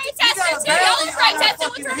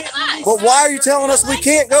 But why are you telling us we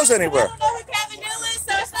can't go anywhere? So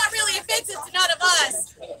it's not really offensive to none of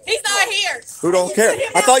us. He's not here. Who don't care?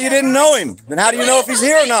 I thought you didn't know him. Then how do you know if he's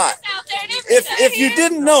here or not? If you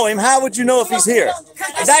didn't know him, how would you know if he's here?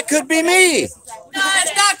 That could be me. No,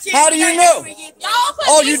 it's not you. How do you know?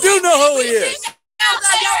 Oh, you do know who he is.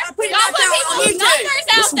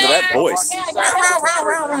 Listen to that voice.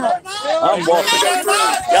 I'm walking.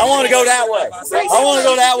 Yeah, I want to go that way. I want to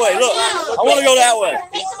go that way. Look, I want to go that way.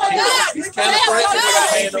 He's kind of threatening. He got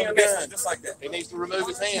a hand on the gun, just like that. He needs to remove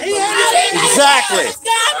his hand. Exactly.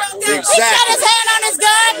 Exactly.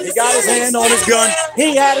 He got his hand on his gun.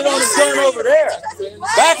 He had it on his gun over there.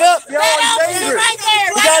 Back up, y'all. He's dangerous.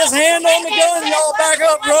 He got his hand on the gun. Y'all back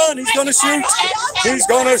up, run. He's going to shoot. He's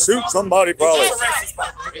going to shoot somebody probably.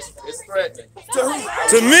 It's threatening.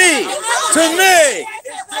 To me.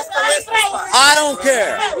 I don't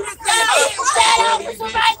care.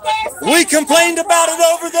 We complained about it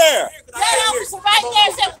over there.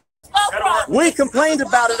 We complained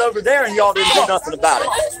about it over there and y'all didn't do nothing about it.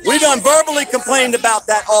 We done verbally complained about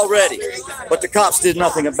that already, but the cops did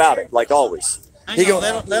nothing about it, like always. He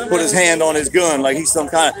gonna put his hand on his gun like he's some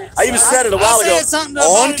kind of, I even said it a while ago,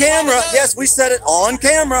 on camera. Yes, we said it on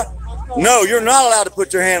camera. No, you're not allowed to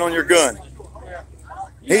put your hand on your gun.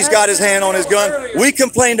 He's got his hand on his gun. We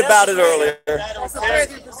complained about it earlier. I said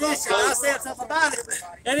something about it.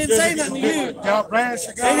 They didn't say nothing to you.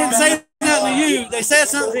 They didn't say nothing to you. They said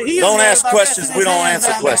something to you. Don't ask questions. We don't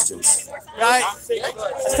answer questions. Right?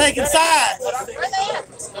 It's taking sides.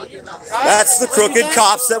 That's the crooked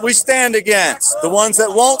cops that we stand against. The ones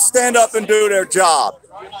that won't stand up and do their job.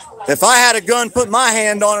 If I had a gun, put my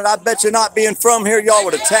hand on it, I bet you not being from here, y'all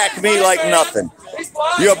would attack me like nothing.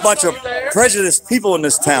 You're a bunch of prejudiced people in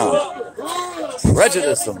this town.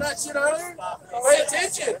 Prejudice them.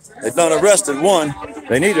 They've done arrested one.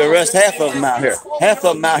 They need to arrest half of them out here. Half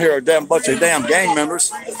of them out here are a damn bunch of damn gang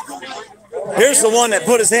members. Here's the one that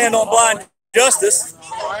put his hand on blind justice.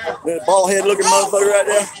 The bald head looking motherfucker right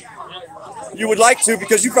there. You would like to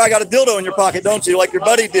because you probably got a dildo in your pocket, don't you? Like your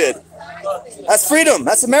buddy did. That's freedom.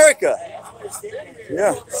 That's America.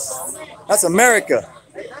 Yeah. That's America.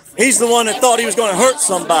 He's the one that thought he was going to hurt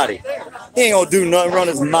somebody. He ain't going to do nothing, run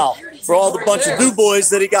his mouth. For all the bunch of do boys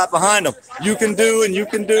that he got behind him. You can do, and you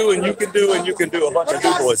can do, and you can do, and you can do. A bunch of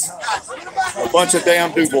do boys. A bunch of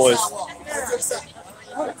damn do boys.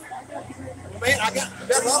 Man, I got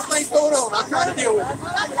a lot of things going on. I'm trying to deal with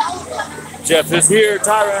it. Jeff is here,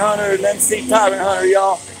 Tyrant Hunter, and MC Tyrant Hunter,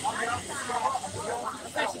 y'all.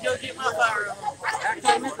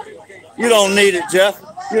 You don't need it, Jeff.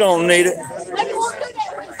 You don't need it.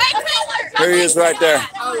 There he is right there.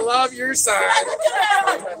 I love your sign.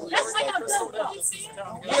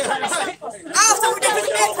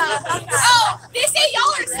 This is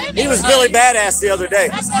yours. He was Billy Badass the other day.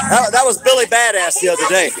 That was Billy Badass the other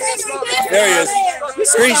day. There he is.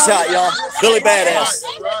 Screenshot, y'all. Billy Badass.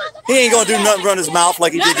 He ain't gonna do nothing, run his mouth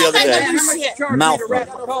like he did the other day. Mouth run.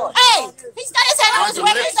 Hey, he's got his hand on his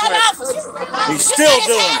weapon. He's not officer. He's still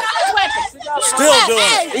doing it. Still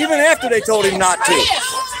doing it. Even after they told him not to.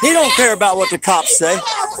 He don't care about what the cops say.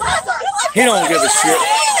 He don't give a shit.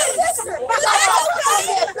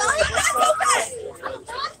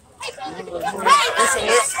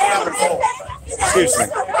 Excuse me.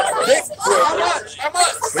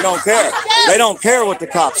 We don't care. They don't care what the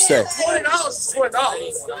cops say. $20 is $20.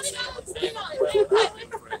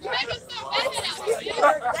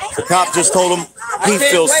 The cop just told him he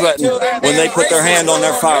feels threatened when they put their hand on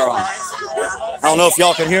their firearm. I don't know if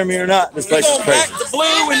y'all can hear me or not. This place is crazy. The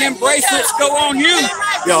blue and them bracelets go on you.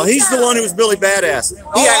 Yo, he's the one who was Billy Badass. He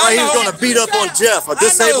acted like he was going to beat up on Jeff, a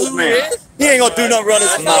disabled man. He ain't going to do nothing, run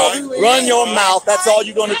his mouth. Run your mouth. That's all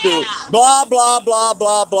you're going to do. Blah, blah, blah,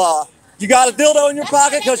 blah, blah. You got a dildo in your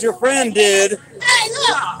pocket because your friend did.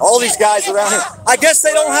 All these guys around here. I guess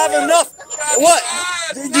they don't have enough. What?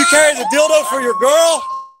 Did you carry the dildo for your girl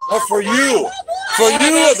or for you? For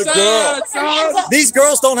you or the girl? These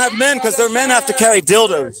girls don't have men because their men have to carry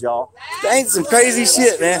dildos, y'all. That ain't some crazy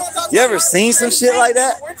shit, man. You ever seen some shit like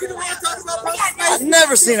that? I've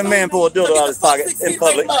never seen a man pull a dildo out of his pocket in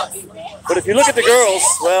public. But if you look at the girls,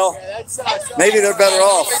 well, maybe they're better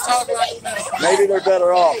off. Maybe they're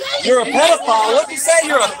better off. You're a pedophile. What'd you say?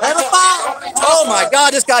 You're a pedophile? Oh my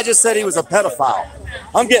God, this guy just said he was a pedophile.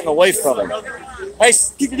 I'm getting away from him. Hey,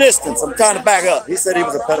 keep your distance. I'm trying to back up. He said he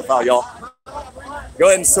was a pedophile, y'all. Go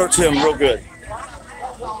ahead and search him real good.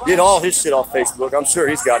 Get all his shit off Facebook. I'm sure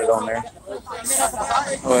he's got it on there.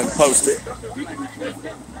 Go ahead and post it.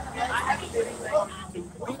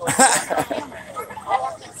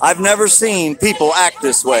 I've never seen people act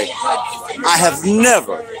this way. I have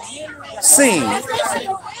never seen.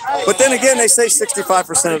 But then again, they say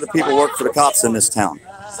 65% of the people work for the cops in this town.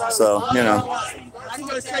 So, you know.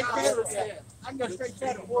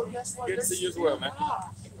 Good to see you as well, man.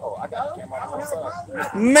 Oh, I got the camera on my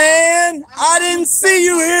side. Man, I didn't see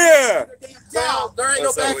you here.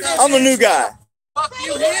 I'm a new guy.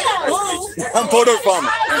 I'm Puerto Farmer.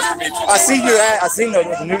 I seen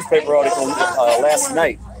the newspaper article last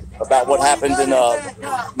night about what happened in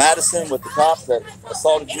Madison with the cops that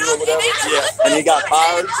assaulted you or whatever. Yeah. And he got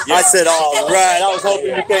fired. Yeah. I said, all right. I was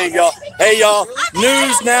hoping you came, y'all. Hey, y'all.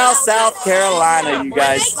 News Now, South Carolina, you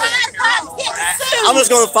guys. I'm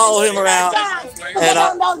just going to follow him around. And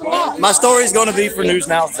my story's going to be for News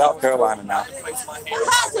Now, South Carolina now.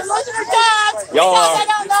 Y'all are.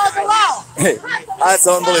 That's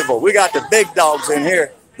unbelievable. We got the big dogs in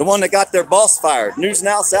here. The one that got their boss fired. News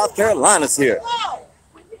Now, South Carolina's here.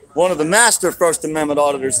 One of the master First Amendment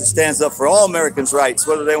auditors that stands up for all Americans' rights,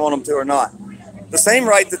 whether they want them to or not. The same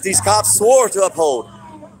right that these cops swore to uphold.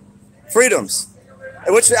 Freedoms.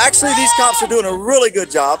 Which actually these cops are doing a really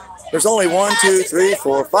good job. There's only 1, 2, 3,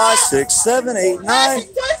 4, 5, 6, 7, 8, 9,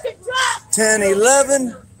 10,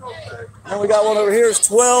 11. And we got one over here is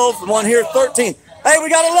 12, one here 13. Hey, we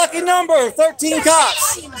got a lucky number, 13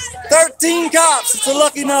 cops. 13 cops, it's a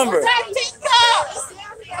lucky number. 13 cops.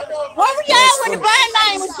 Where were y'all when the blind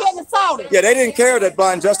man was getting assaulted? Yeah, they didn't care that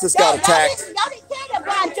Blind Justice got attacked. Y'all didn't care that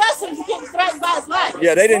Blind Justice was getting threatened by his life.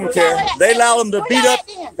 Yeah, they didn't care. They allowed him to beat up.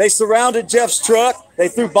 They surrounded Jeff's truck. They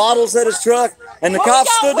threw bottles at his truck. And the cops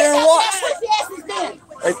stood there and watched.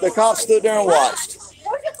 The cops stood there and watched.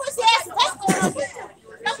 Where's your pussy asses? That's going on.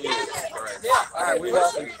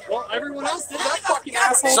 Well, everyone else did that fucking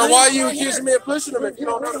asshole. So why are you accusing me of pushing him if you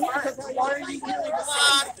don't know the facts? Why are you doing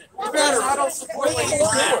that? You better. I don't support what he's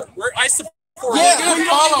doing. I support you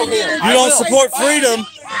follow him. You don't support freedom.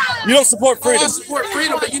 You don't support Oh, I freedom. support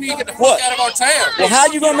freedom, but you need to get the fuck What? out of our town. Well, how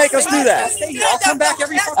you gonna make us do that? I'll come back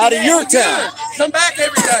every fucking Out of day. your town. Come back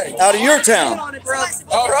every day. Out of your town.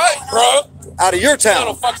 All right, bro. Out of your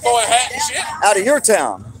Little town. fuckboy hat and shit. Out of your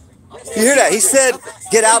town. You hear that? He said,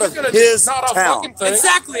 get out of his Not a town. fucking thing.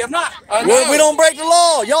 Exactly, I'm not. I know. We don't break the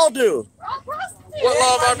law. Y'all do. What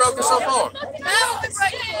law have I broken so far?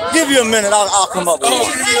 Give you a minute. I'll come up with Oh,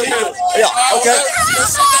 it. give me a minute. Yeah, okay.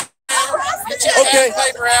 Get your Okay.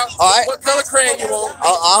 paper out. All right. What color crayon you want?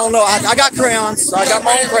 I don't know. I got crayons. I got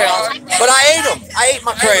my own crayons. But I ate them. I ate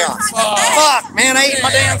my crayons. Fuck, man. I ate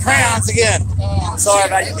my damn crayons again. Sorry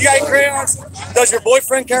about it. You got any crayons? Does your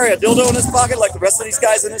boyfriend carry a dildo in his pocket like the rest of these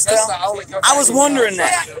guys in this town? I was wondering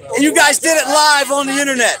that. And you guys did it live on the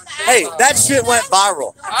internet. Hey, that shit went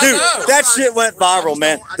viral. Dude, that shit went viral,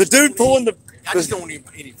 man. The dude pulling the... I just don't need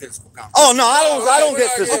any physical contact. Oh no, I don't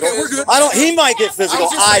get physical. Okay, we're good. I don't. He might get physical.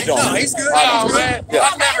 I don't. No, he's good. Oh, man.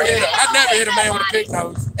 I'd never hit a man with a pig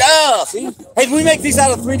nose. Yeah. See? Hey, we make these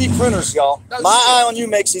out of 3D printers, y'all. My Eye on You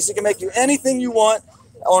makes these. It can make you anything you want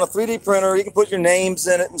on a 3D printer. You can put your names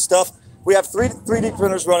in it and stuff. We have 3D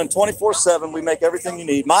printers running 24/7. We make everything you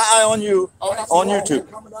need. My Eye on You on YouTube.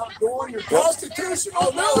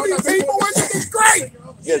 Constitutional melody, people, which is great.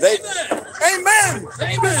 Yeah, they. Amen.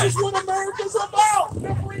 This is what America's about.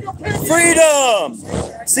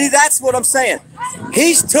 Freedom. See, that's what I'm saying.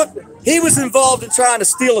 He was involved in trying to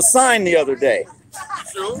steal a sign the other day.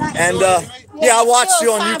 And yeah, I watched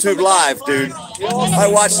you on YouTube live, dude. I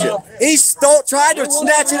watched it. He tried to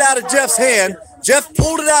snatch it out of Jeff's hand. Jeff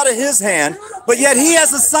pulled it out of his hand, but yet he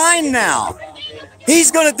has a sign now. He's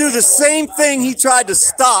going to do the same thing he tried to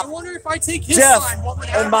stop I wonder if I take his Jeff sign, what would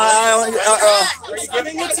and happen? my eye on. Are you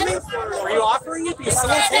giving it to me? Are you offering it? Because I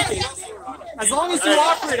won't take it. As long as you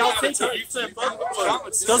offer it, I'll take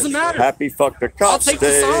it. Doesn't matter. Happy fuck the cops take the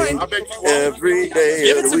day sign. every day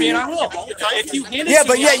Give of it the to me week. and I will. If you hand it Yeah, to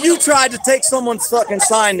but me, yeah, I you will. tried to take someone's fucking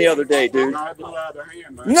sign the other day, dude. No,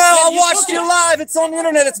 I watched you live. It's on the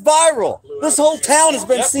internet. It's viral. This whole town has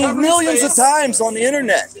been seen millions of times on the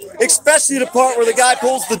internet, especially the part where the guy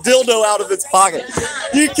pulls the dildo out of his pocket.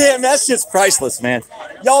 You can't. That shit's priceless, man.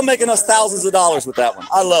 Y'all making us thousands of dollars with that one.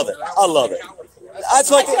 I love it. I love it.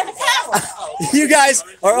 That's like you guys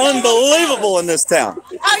are unbelievable in this town.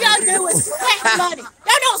 All y'all do is collect money. Y'all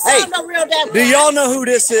don't Hey, sound no real damn do y'all know who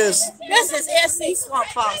this is? This is SC Swamp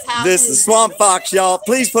Fox. How This do? is Swamp Fox, y'all.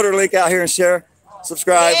 Please put her link out here and share.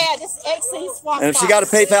 Subscribe. Yeah, this is XC Swamp And if she Fox. got a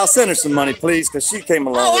PayPal, send her some money, please, because she came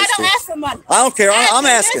along. Oh, I with don't this. ask for money. I don't care. I'm I do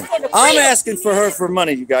asking. this for the I'm freedom. asking for her for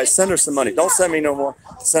money, you guys. Send her some money. Don't send me no more.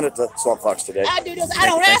 Send it to Swamp Fox today. I do this. I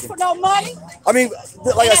don't ask for no money. I mean,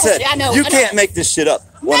 like I said, I know, you I know. can't make this shit up.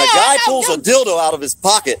 When No, a guy I know, pulls a dude. dildo out of his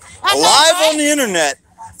pocket, I know, live right? on the internet,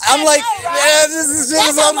 I'm I like, know, right? yeah, this is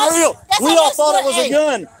That's almost- unreal. that's We all almost thought it good. was a Hey.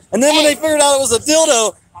 gun. And then when Hey. they figured out it was a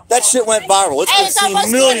dildo, that shit went viral. It's Hey, been it's almost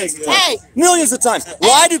seen millions good. of times. Hey. Millions of times.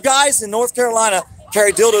 Why do guys in North Carolina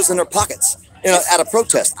carry dildos in their pockets at a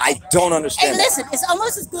protest? I don't Hey, understand that. listen, it's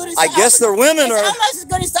almost as good as I the guess they're women It's or... almost as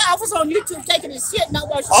good as the officer on YouTube taking his shit.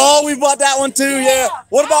 Nobody. Oh, we bought that one too, yeah.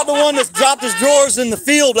 What about the one that dropped his drawers in the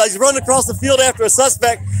field? He's running across the field after a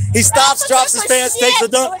suspect. He stops, drops his pants, takes a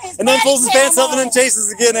dump, and then pulls his pants up and then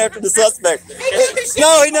chases again after the suspect.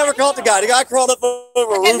 No, he never caught the guy. The guy crawled up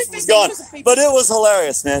over a roof and was gone. But it was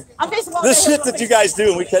hilarious, man. This shit that you guys do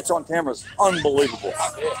and we catch on camera is unbelievable.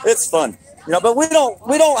 It's fun. You know, but we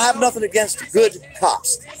don't have nothing against good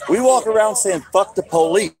cops. We walk around saying fuck the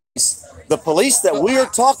police. The police that we are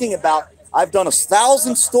talking about, I've done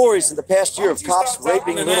 1,000 stories in the past year of cops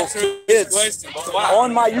raping little kids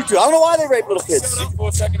on my YouTube. I don't know why they rape little kids.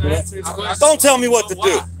 Don't tell me what to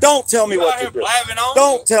do. Don't tell me what to do.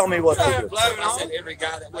 Don't tell me what to do. Every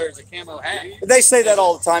guy that wears a camo hat. They say that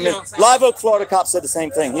all the time. And Live Oak, Florida cop said the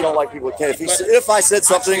same thing. He don't like people with camo. If I said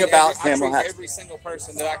something about camo hats. Every single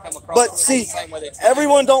person that I come across. But see,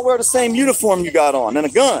 everyone don't wear the same uniform you got on and a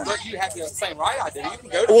gun. But you have the same right I do. You can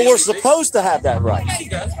go to Well, we're BLET. supposed to have that right. You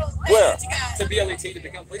go Where? to BLET to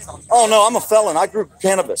become a police officer. Oh, no, I'm a felon. I grew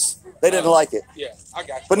cannabis. They didn't like it. Yeah, I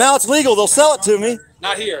got you. But now it's legal. They'll sell it to me.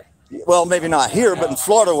 Not here. Well, maybe not here, but in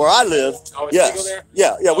Florida where I live, Oh, it's yes. legal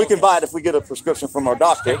there? Yeah, we can buy it if we get a prescription from our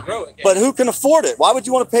doctor. They grow it, yeah. But who can afford it? Why would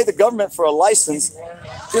you want to pay the government for a license?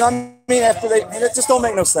 You know what I mean? It just don't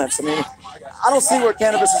make no sense. I mean, I don't see where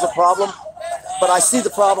cannabis is a problem, but I see the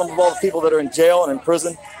problem of all the people that are in jail and in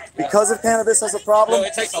prison because of cannabis as a problem. Well,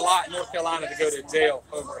 it takes a lot in North Carolina to go to jail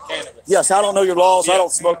over a cannabis. Yes, I don't know your laws. I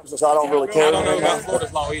don't smoke, so I don't really care. I don't know about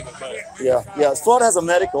Florida's law either, but Yeah. Florida has a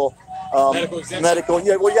medical Medical.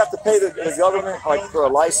 Yeah, well, you have to pay the government like for a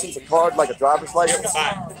license, a card, like a driver's license,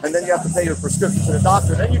 and then you have to pay your prescription to the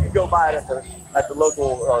doctor. Then you can go buy it at the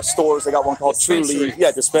local stores. They got one called Truly.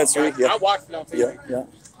 Yeah, dispensary. Yeah. I watched it on TV. Yeah, yeah.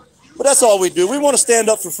 But that's all we do. We want to stand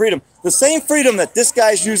up for freedom. The same freedom that this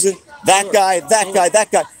guy's using, that guy.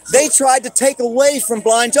 They tried to take away from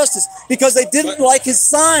Blind Justice because they didn't like his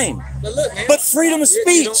sign. But look, man. But freedom of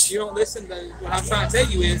speech. You don't listen to what I'm trying to tell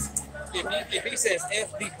you is, if he says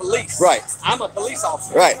F the police, Right. I'm a police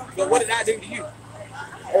officer. Right. But what did I do to you?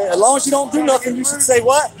 As long as you don't do nothing, you should say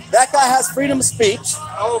what? That guy has freedom of speech.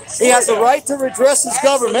 Oh, He has a right to redress his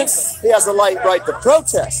government. He has a right to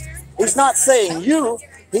protest. He's not saying you.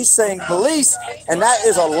 He's saying police, and that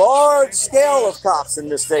is a large scale of cops in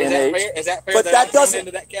this day and age. Is that fair? But that doesn't.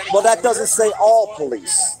 Well, that doesn't say all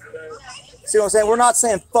police. See what I'm saying? We're not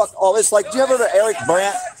saying fuck all. It's like, do you ever heard of Eric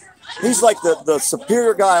Brandt? He's like the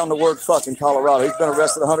superior guy on the word fuck in Colorado. He's been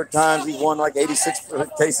arrested 100 times. He's won like 86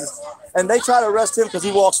 cases. And they try to arrest him because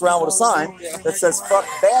he walks around with a sign that says fuck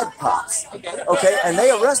bad cops. Okay? And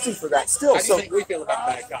they arrest him for that still. How do you think we feel about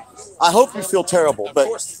bad cops? I hope you feel terrible, but Of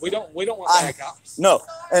course, we don't want bad cops. no,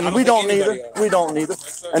 and we don't neither. We don't neither.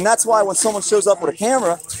 And that's why when someone shows up with a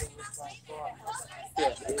camera,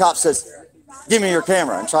 the cop says, "Give me your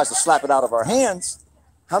camera," and tries to slap it out of our hands.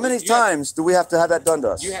 How many times do we have to have that done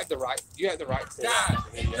to us? You have the right. You have the right to.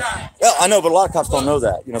 Yeah, I know, but a lot of cops don't know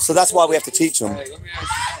that. So that's why we have to teach them. Hey, let me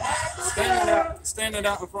ask you, standing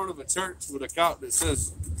out in front of a church with a cop that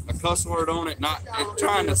says a cuss word on it, not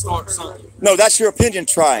trying to start something. No, that's your opinion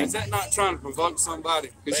trying. Is that not trying to provoke somebody?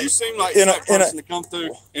 Because you seem like you're that person to come through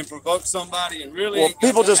and provoke somebody and really. Well,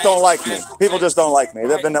 people just don't like me. People just don't like me.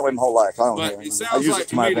 They've been that way my whole life. I don't But care. it I sounds use like it to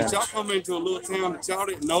to my me that y'all advantage. come into a little town that y'all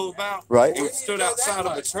didn't know about, Right. and stood outside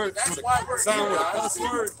of a church with a sign with a cuss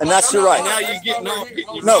word. And that's your And now right. you're getting off.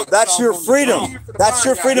 Getting No, your that's your mouth off on the freedom. phone. That's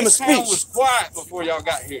your freedom of This town speech. was quiet before y'all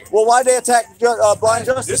got here. Well, why'd they attack Blind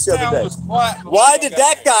Justice This the other town day? was quiet. before Why y'all did got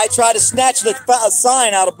that here. guy try to snatch the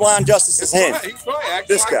sign out of Blind Justice's hand? He's probably acting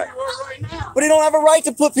This like guy. you are right now. But he don't have a right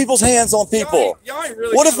to put people's hands on people. Y'all ain't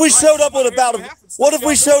really What if got we a right showed to up with come about here and half the stuff what if we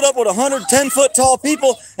y'all showed up with 110-foot tall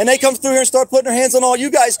people and they come through here and start putting their hands on all you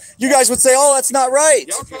guys? You guys would say, "Oh, that's not right."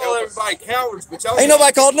 Y'all call everybody cowards, but y'all Ain't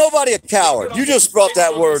nobody called nobody a coward. You just brought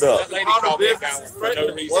that word up. That lady called me a coward for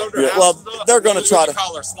no reason. Yeah, well, they're gonna try to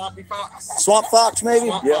call her Swampy Fox. Swamp Fox, maybe.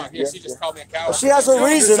 Swamp Yeah, Fox. yeah. She just called me a coward. Well, she has a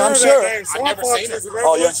reason, I'm sure. I've never seen her.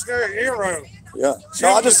 Oh yeah. Yeah. No,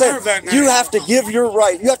 I'll just say you have to give your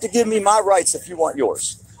right. You have to give me my rights if you want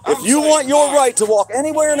yours. If you want your right to walk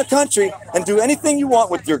anywhere in the country and do anything you want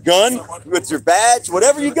with your gun, with your badge,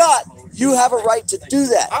 whatever you got, you have a right to do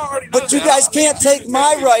that. But you guys can't take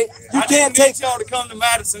my right. You can't take. y'all to come to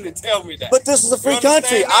Madison and tell me that. But this is a free You understand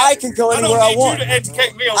country. that? I can go anywhere I I don't want. need you to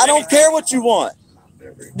educate me on I don't anything. care what you want.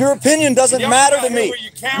 Your opinion doesn't Y'all matter come to out here me. with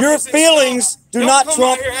your cameras Your and feelings stuff. do Don't not come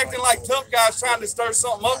trump. out here acting like tough guys trying to stir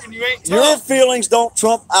something up and you ain't Your tough. feelings don't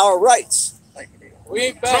trump our rights. We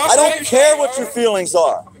ain't Trump I don't ain't care saying, what your feelings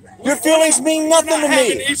are. Your feelings mean We're nothing not to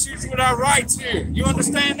having me. issues with our rights here. You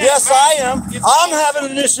understand that? Yes, I am. I'm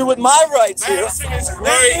having an issue with my rights here. Madison is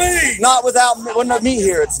great. Not without me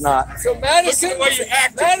here, it's not. So Madison, Look at the way you're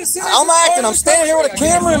acting. Madison. I'm acting. I'm standing here with a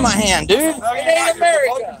camera in my hand, dude. It ain't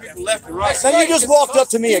America. People left and right. Now you just walked up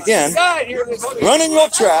to me again, Side here. running your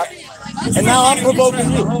trap, and now I'm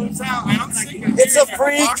provoking you. It's a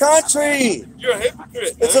free country. You're a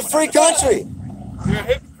hypocrite. It's a free country. You're a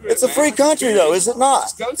hypocrite. It's a free country, though, is it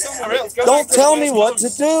not? Go somewhere else. Go Don't back to tell the me West what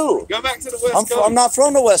Coast. to do. Go back to the West Coast. I'm not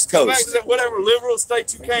from the West Go back to Coast. that whatever liberal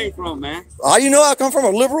state you came from, man. How you know I come from a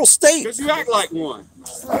liberal state? Because you act like one.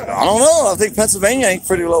 I don't know. I think Pennsylvania ain't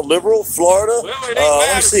pretty low liberal. Florida. Well, it ain't Let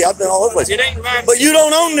me Madison. see. I've been all over the place. It ain't Madison. But you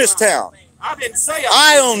don't own this town. I didn't say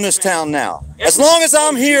I own this town now. As long as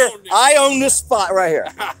I'm here, I own this spot right here.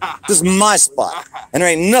 This is my spot. And there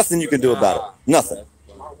ain't nothing you can do about it. Nothing.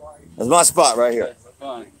 It's my spot right here.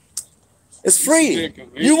 Funny. It's free.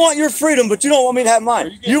 You want your freedom, but you don't want me to have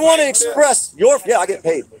mine. You want to express your... Yeah, I get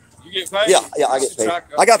paid. You get paid? Yeah, I get paid.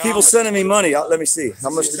 I got people sending me money. Let me see. How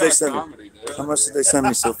much did they send me? How much did they send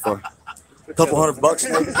me so far? A couple $100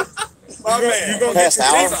 maybe? Past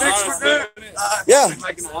hour? Yeah.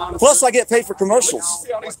 Plus I get paid for commercials.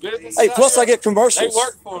 Hey, plus I get They commercials.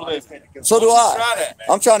 work for a living. So do Try I. that.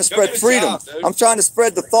 I'm trying to spread get a freedom. job, dude. I'm trying to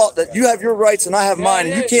spread the thought that you have your rights and I have mine,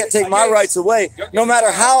 and you can't take my rights away, no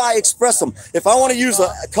matter how I express them. If I want to use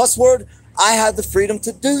a cuss word, I have the freedom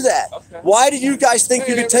to do that. Why do you guys think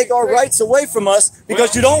you can take our rights away from us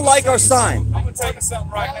because you don't like our sign? I'm going to tell you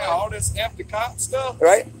something right now. All this after cop stuff,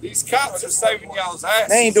 Right? these cops are saving y'all's ass.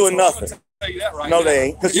 They ain't doing nothing. Tell you that right No, now. they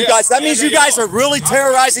ain't. Because you Yeah, guys, that yeah, means they you guys are really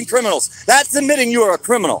terrorizing criminals. That's admitting you are a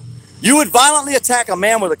criminal. You would violently attack a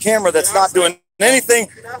man with a camera that's not doing anything.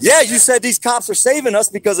 Yeah, you said these cops are saving us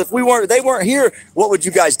because if they weren't here, what would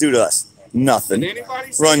you guys do to us? Nothing.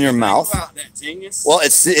 Run your mouth. Well,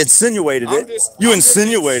 it's insinuated it. You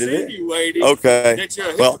insinuated it. Okay.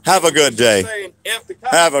 Well, have a good day.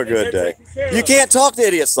 Have a good day. You can't talk to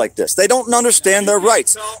idiots like this. They don't understand their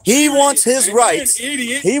rights. He wants his rights.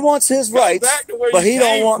 He wants his rights, but he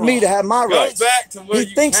don't want me to have my rights. He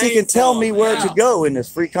thinks he can tell me where to go in this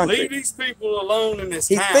free country. Leave these people alone in this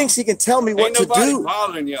He town. thinks he can tell me what to do.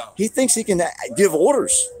 He thinks he can give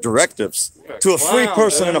orders, directives to a free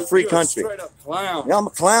person in a free country. Clown. Yeah, I'm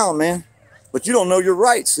a clown, man. But you don't know your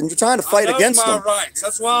rights, and you're trying to fight against them. Rights.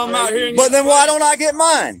 That's why I'm out here. But then why don't I get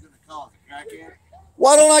mine?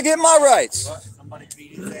 Why don't I get my rights?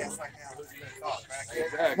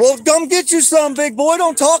 Well, come get you some, big boy.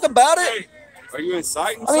 Don't talk about it. Are you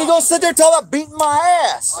inciting? I mean, you gonna sit there talking about beating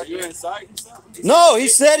my ass? Are you inciting something? No, he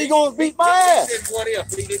said he's gonna beat my ass. What if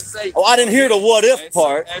he didn't say? Oh, I didn't hear the what if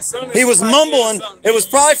part. He was mumbling. It was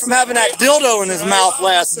probably from having that dildo in his mouth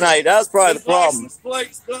last night. That was probably the problem.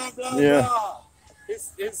 Yeah.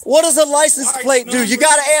 What does a license plate do? You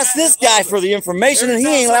got to ask this guy for the information, and he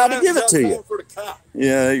ain't allowed to give it to you.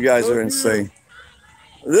 Yeah, you guys are insane.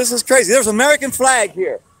 This is crazy. There's an American flag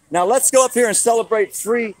here. Now let's go up here and celebrate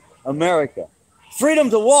free America. Freedom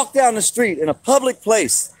to walk down the street in a public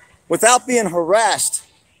place without being harassed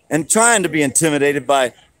and trying to be intimidated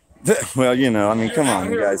by, well, you know, I mean, come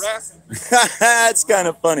on, you guys. It's kind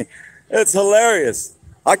of funny. It's hilarious.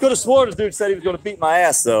 I could have sworn the dude said he was going to beat my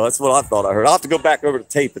ass, though. That's what I thought I heard. I'll have to go back over the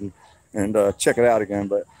tape and check it out again,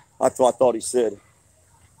 but I thought he said.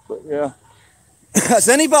 But, yeah. Has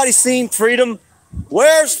anybody seen freedom?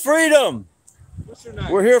 Where's freedom? What's your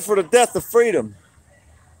name? We're here for the death of freedom.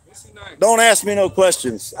 What's your name? Don't ask me no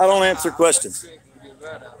questions. I don't answer questions.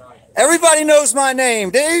 Everybody knows my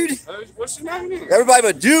name, dude. What's your name? Everybody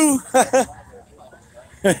but you.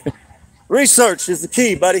 Research is the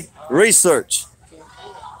key, buddy. Research.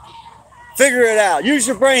 Figure it out. Use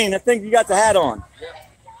your brain. I think you got the hat on.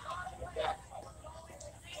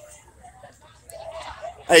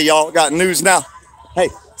 Hey, y'all, got news now. Hey,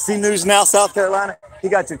 see News Now, South Carolina? He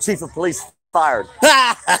got your chief of police fired.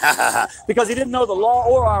 Because he didn't know the law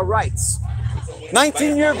or our rights.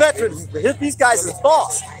 19-year veteran, these guys is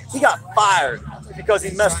boss. He got fired because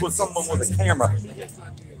he messed with someone with a camera.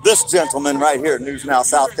 This gentleman right here, News Now,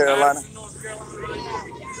 South Carolina.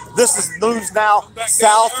 This is News Now,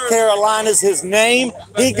 South Carolina's his name.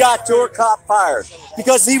 He got your cop fired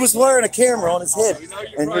because he was wearing a camera on his head.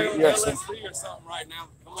 And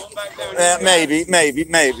maybe.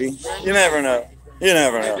 You never know. You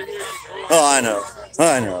never know. Oh,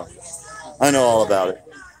 I know all about it.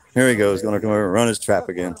 Here he goes, going to come over and run his trap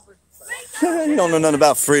again. He don't know nothing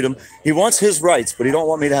about freedom. He wants his rights, but he don't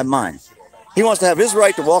want me to have mine. He wants to have his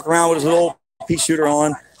right to walk around with his little pea shooter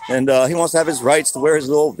on, and he wants to have his rights to wear his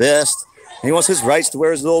little vest. He wants his rights to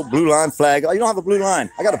wear his little blue line flag. Oh, you don't have a blue line.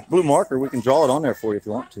 I got a blue marker. We can draw it on there for you if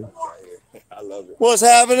you want to. I love it. What's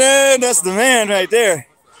happening? That's the man right there.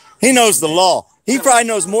 He knows the law. He probably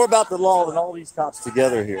knows more about the law than all these cops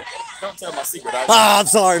together here. Don't tell my secret. I'm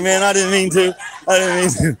sorry, man. I didn't mean to.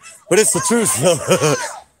 But it's the truth, though.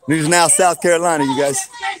 News Now, South Carolina, you guys.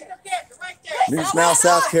 News Now,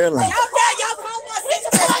 South Carolina.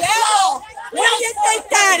 What do you think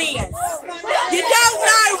that is? You don't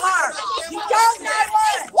know her. You don't know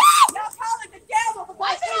her. Y'all call it the devil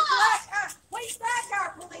because he's black our police. That's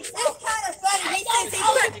kind of funny. He thinks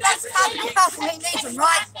he's the best cop because he needs them,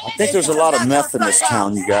 right? I think there's a lot of meth in this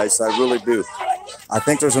town, you guys. I really do. I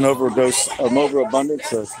think there's an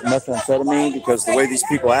overabundance of methamphetamine because the way these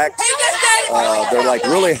people act, they're like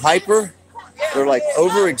really hyper. They're like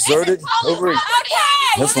overexerted.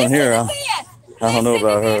 This one here, I don't know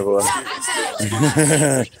about her, boy.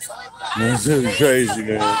 This is crazy,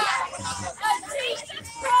 man.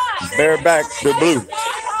 Bareback the blue.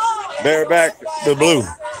 Bareback the blue.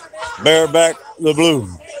 Bareback the blue.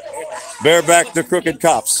 Bareback the crooked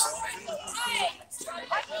cops.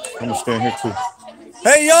 I'm gonna stand here too.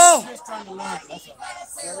 Hey, y'all!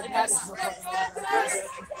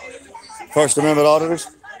 First Amendment auditors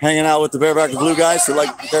hanging out with the bareback the blue guys who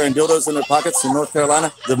like carrying dildos in their pockets in North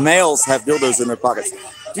Carolina. The males have dildos in their pockets.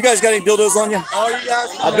 You guys got any dildos on you?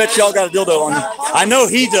 I bet y'all got a dildo on you. I know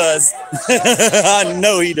he does. I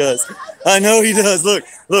know he does. Look,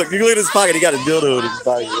 you can look at his pocket. He got a dildo in his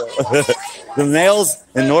pocket. The males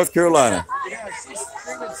in North Carolina.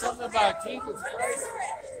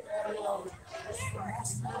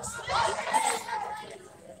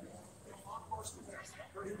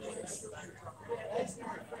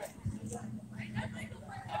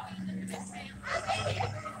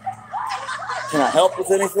 Can I help with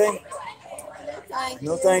anything?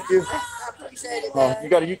 No, thank you. I appreciate it. You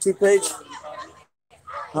got a YouTube page?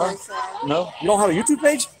 Huh? No? You don't have a YouTube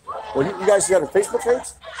page? Well, you guys got a Facebook page?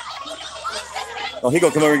 Oh, he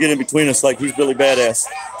gonna come over and get in between us like he's Billy Badass.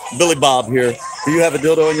 Billy Bob here. Do you have a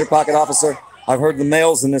dildo in your pocket, officer? I've heard the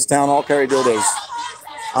males in this town all carry dildos.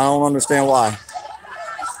 I don't understand why.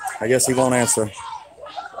 I guess he won't answer.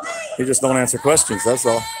 He just don't answer questions, that's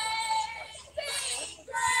all.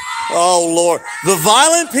 Oh, Lord. The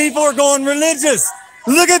violent people are going religious.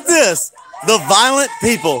 Look at this. The violent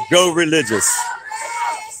people go religious.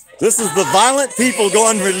 This is the violent people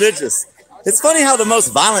going religious. It's funny how the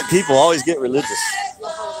most violent people always get religious.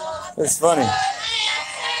 It's funny.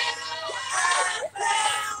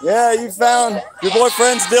 Yeah, you found your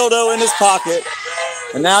boyfriend's dildo in his pocket,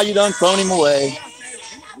 and now you done thrown him away.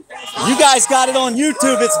 You guys got it on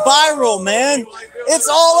YouTube. It's viral, man. It's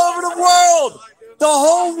all over the world. The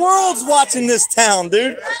whole world's watching this town,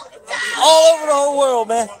 dude. All over the whole world,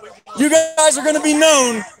 man. You guys are going to be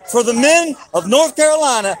known for the men of North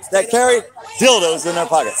Carolina that carry dildos in their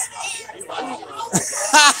pockets.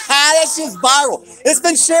 That shit's viral. It's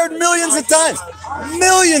been shared millions of times.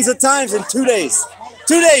 Millions of times in 2 days.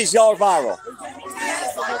 2 days, y'all are viral.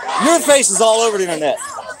 Your face is all over the internet.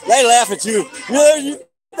 They laugh at you. You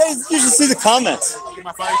should see the comments.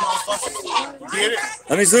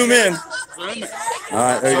 Let me zoom in. All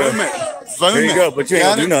right, there you go. There you go. But you ain't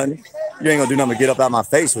gonna do nothing. You ain't gonna do nothing but get up out my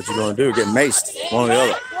face. What you gonna do? Get maced. One or the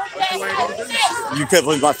other. You can't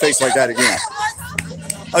leave my face like that again.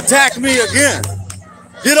 Attack me again.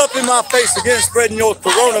 Get up in my face again, spreading your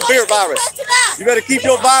corona beer virus. You better keep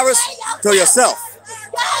your virus to yourself.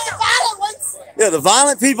 Yeah, the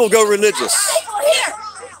violent people go religious.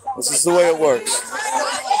 This is the way it works.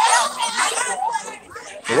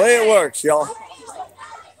 The way it works, y'all.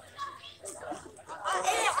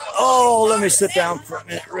 Oh, let me sit down for a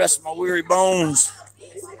minute, rest my weary bones.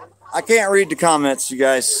 I can't read the comments, you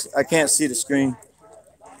guys. I can't see the screen.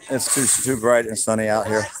 It's too bright and sunny out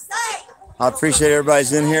here. I appreciate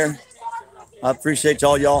everybody's in here. I appreciate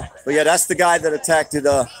y'all. But yeah, that's the guy that attacked it.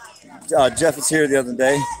 Jeff was here the other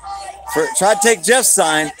day. Tried to take Jeff's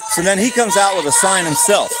sign, so then he comes out with a sign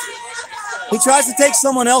himself. He tries to take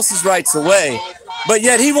someone else's rights away, but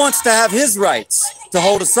yet he wants to have his rights to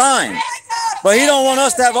hold a sign. But he don't want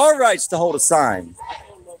us to have our rights to hold a sign.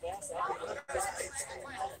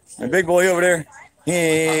 And big boy over there, he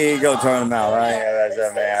ain't gonna turn him out, right?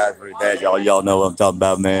 Yeah, man, that's pretty bad. Y'all know what I'm talking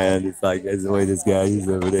about, man. It's like, that's the way this guy, he's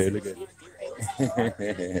over there. Look at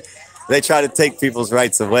him. They try to take people's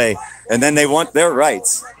rights away, and then they want their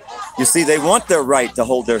rights. You see, they want their right to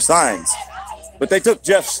hold their signs. But they took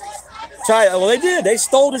Jeff's child. Well, they did. They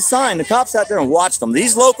stole his sign. The cops out there and watched them.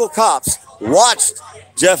 These local cops watched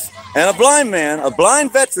Jeff and a blind man, a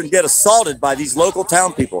blind veteran, get assaulted by these local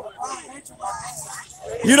town people.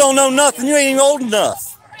 You don't know nothing. You ain't even old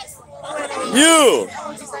enough. You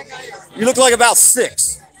look like about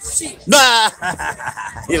 6. Nah,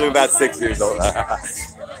 you look about 6 years old.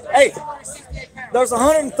 Hey, there's a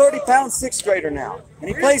 130-pound 6th grader now, and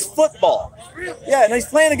he plays football. Yeah, and he's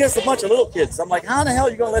playing against a bunch of little kids. I'm like, how the hell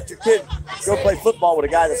are you going to let your kid go play football with a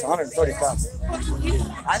guy that's 130 pounds?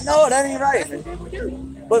 I know, that ain't right,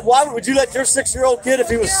 man. But why would you let your 6-year-old kid, if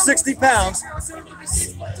he was 60 pounds,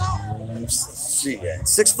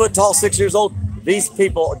 6 foot tall, 6 years old, these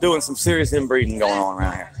people are doing some serious inbreeding going on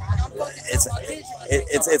around here.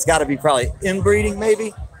 It's got to be probably inbreeding,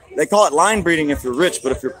 maybe. They call it line breeding if you're rich,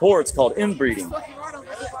 but if you're poor, it's called inbreeding.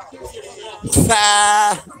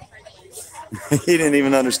 He didn't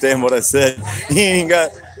even understand what I said. He ain't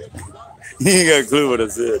got a clue what I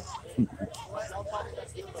said.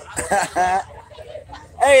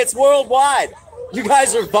 Hey, it's worldwide. You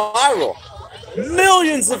guys are viral.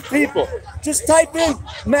 Millions of people. Just type in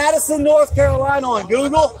Madison, North Carolina on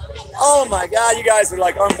Google. Oh my God, you guys are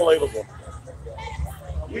like unbelievable.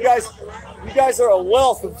 You guys are a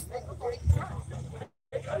wealth of...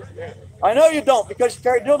 I know you don't, because you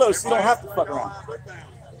carry dildos, so you don't have to fuck around.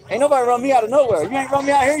 Ain't nobody run me out of nowhere. You ain't run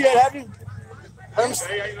me out here yet, have you?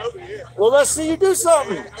 Well, let's see you do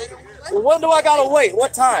something. Well, when do I gotta wait?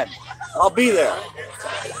 What time? I'll be there.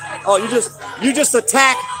 Oh, you just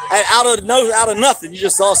attack out of nothing. You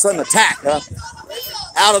just all of a sudden attack, huh?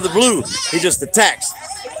 Out of the blue, he just attacks.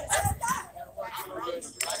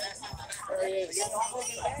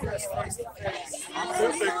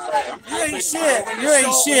 You ain't shit. You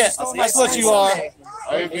ain't shit. That's what you are.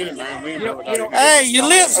 Hey, your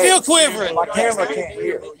lip's still quivering. My camera can't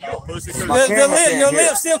hear. Your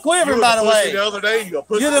lip's still quivering, by the way. Your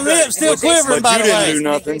lip's still quivering, by the way. But you didn't do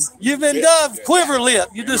nothing. You've been dubbed quiver lip.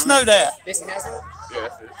 You just know that.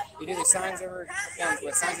 You do the signs over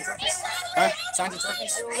with signs and trophies? Huh? Signs and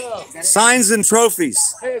trophies? Signs and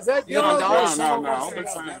trophies. Hey, is that You live on Dodge? No. I don't do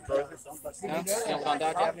signs and trophies. No? You live on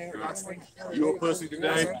Dodge Avenue or Dodge Street? You a pussy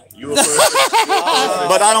today? You a pussy?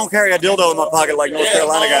 But I don't carry a dildo in my pocket like North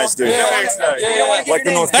Carolina guys do. Like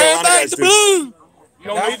the North Carolina guys do. You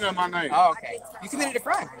don't need them my name. Oh, okay. You committed a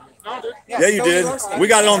crime. Yeah, you did. We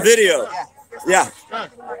got it on video. Yeah.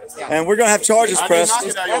 And we're going to have charges pressed. I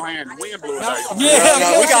did knock it out your hand. The wind blew it out.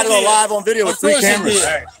 No, we got it on live on video with 3 cameras.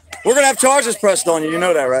 We're going to have charges pressed on you. You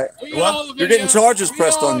know that, right? What? You're getting charges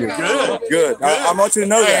pressed on you. Good. I want you to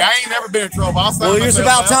know Hey, that. I ain't never been in trouble. Well, it's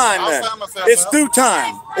about time, then. It's due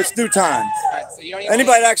time. It's due time.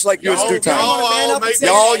 Anybody that acts like you, it's due time.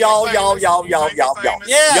 Y'all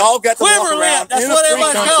got to walk around That's in what a free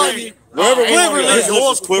everybody's calling country. you. Wherever we want his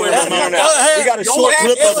voice quivering on the internet. We got a short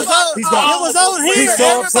clip of it. He's gone. It was on here. He's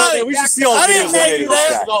so upset. We should see all the videos on the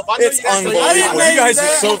internet. It's unbelievable. You guys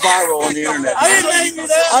are so viral on the internet. I didn't name you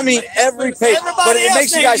that. I mean, every page. But it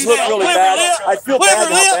makes you guys look really bad. I feel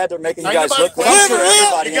bad how bad they're making you guys look. But I'm sure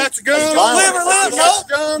everybody is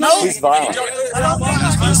violent. No. He's violent. He's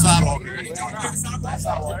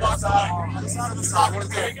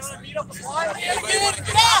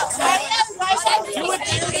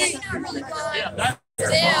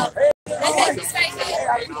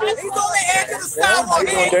on the edge of the sidewalk. Leave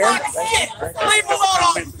him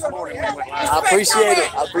alone. I appreciate it.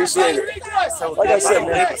 I appreciate it. Like I said,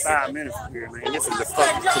 man, 5 minutes from here, man. This is the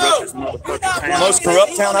fucking corruptest motherfucking town. most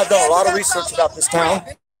corrupt town. I've done a lot of research about this town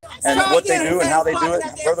and what they do and how they do it,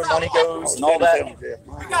 and where their money goes and all that.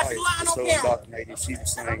 My wife is so indoctrinated. She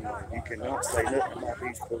was saying, you cannot say nothing about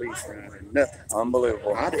these police around and nothing.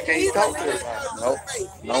 Unbelievable. I just can't talk to her about it.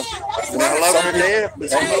 No. I love her to death,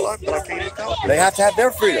 but I can't talk to her. They have to have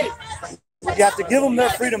their freedom. You have to give them their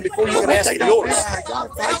freedom before you can ask for yours.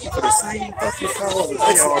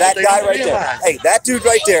 That guy right there. Hey, that dude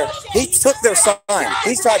right there. He took their sign.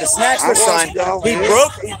 He tried to snatch their sign. He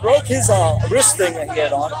broke his wrist thing that he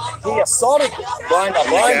had on. He assaulted a blind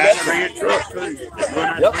veteran. Red truck too.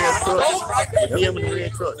 Red truck. Him and the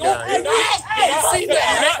red truck guy.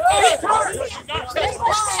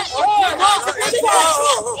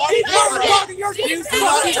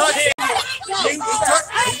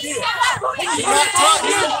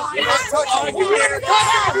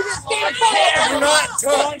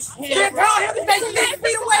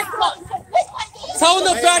 Tell him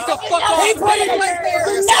to back the fuck off. He put him right there.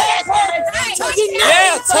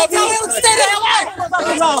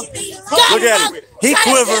 Look at him. He's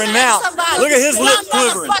quivering now. Look at his lips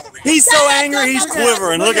quivering. He's so angry, he's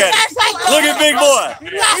quivering. Look at him. Look at Big Boy.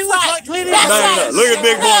 No. Look at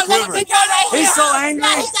Big Boy quivering. He's so angry.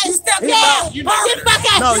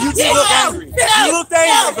 No, you just look angry. You looked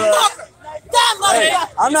angry, bro. Hey,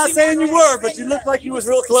 I'm not saying you were, but you looked like you was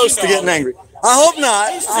real close to getting angry. I hope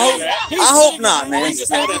not. I hope not, man.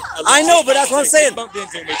 I know, but that's what I'm saying.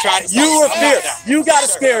 You were feared. You got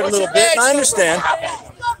scared a little bit, and I understand.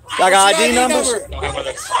 Like ID numbers?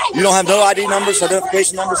 You don't have no ID numbers,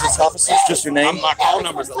 identification numbers, it's officers, just your name? My call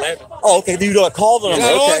number's 11. Oh, okay. Do you know a call the number?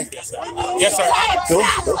 Okay. Yes, sir. Cool.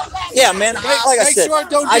 Yeah, man. Like I said,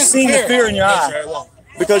 I seen the fear in your eye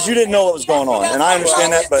because you didn't know what was going on, and I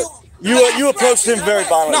understand that, but you approached him very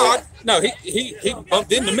violently. No, he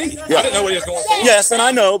bumped into me. Yeah. I didn't know what he was going for. Yes, and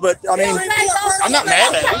I know, but I mean, I'm not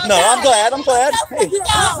mad at him. no, I'm glad. Hey,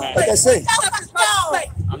 like I say,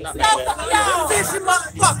 I'm not mad at him.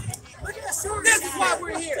 This is why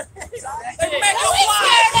we're here. They make a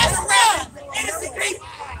lie. Innocent people.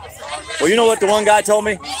 well, you know what the one guy told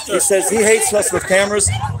me? He says he hates us with cameras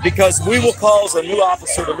because we will cause a new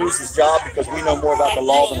officer to lose his job because we know more about the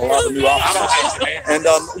law than a lot of new officers. And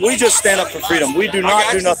we just stand up for freedom. We do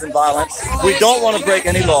not do nothing violent. We don't want to break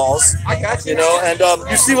any laws, you know, and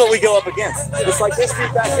you see what we go up against. It's like this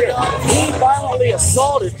dude back here. He violently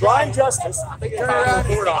assaulted Brian Justice. They're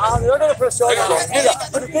going to press charges on him.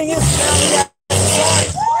 But the thing is,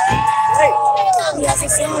 hey, he has a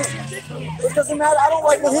sign. It doesn't matter. I don't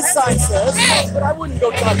like what his sign says, but I wouldn't go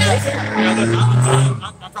talk to him.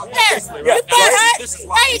 Your butt hurt.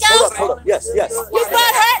 There you go. Hold up. Yes. Your butt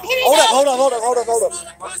hurt. Here you go. Hold up.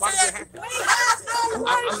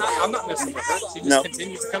 I'm not messing with her. She just No.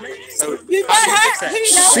 continues to come in. So Your butt hurt. Here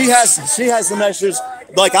you go. She has some issues,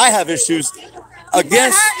 like I have issues,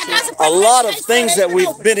 against a lot of things that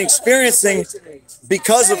we've been experiencing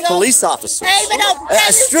because of police officers.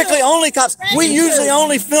 Strictly only cops. We usually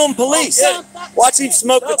only film police. Watch him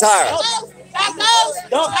smoke the tire.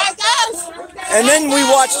 And then we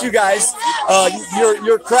watched you guys,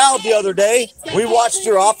 your crowd the other day. We watched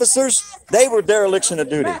your officers. They were dereliction of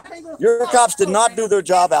duty. Your cops did not do their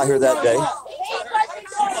job out here that day.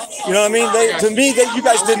 You know what I mean? To me, you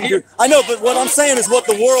guys didn't do. I know, but what I'm saying is what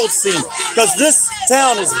the world's seen, because this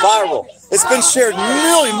town is viral. It's been shared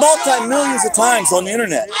multi-millions of times on the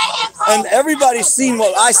internet, and everybody's seen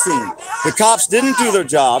what I seen. The cops didn't do their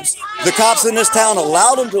jobs. The cops in this town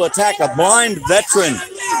allowed them to attack a blind veteran.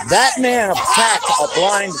 That man attacked a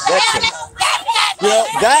blind veteran. You know,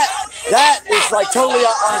 that is like totally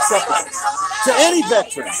unacceptable to any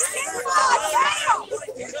veteran.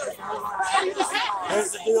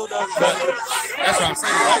 That's what I'm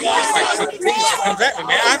saying. Like, comes at me,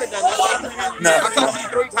 man. I haven't done that. No. I talked to you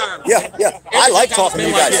 3 times. Yeah. I like talking to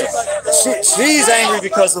you guys. She's angry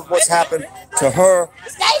because of what's happened to her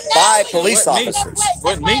by police officers.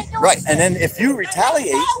 Wasn't me. Right. And then if you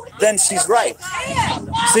retaliate, then she's right.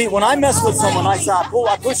 See, when I mess with someone, I say,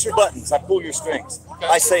 I push your buttons, I pull your strings.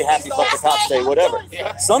 I say happy fuck the cops day, whatever.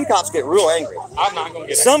 Some cops get real angry. I'm not going to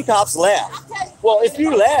get Some cops laugh. Well, if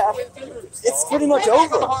you laugh, it's pretty much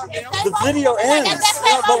over. The video ends.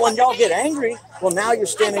 But when y'all get angry, well, now you're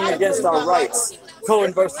standing against our rights.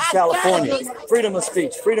 Cohen versus California. Freedom of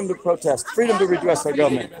speech, freedom to protest, freedom to redress our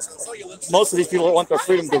government. Most of these people want their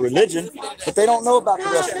freedom to religion, but they don't know about the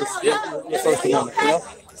rest of the First Amendment, you know?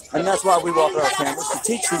 And that's why we walk our campus to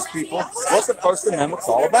teach these people what the First Amendment's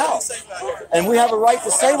all about. And we have a right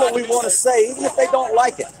to say what we want to say, even if they don't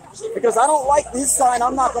like it. Because I don't like his sign,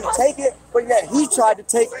 I'm not going to take it, but yet he tried to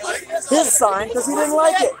take his sign because he didn't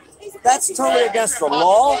like it. That's totally against the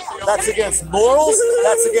law. That's against morals.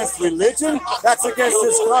 That's against religion. That's against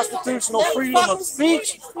his constitutional freedom of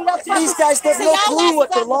speech. These guys have no clue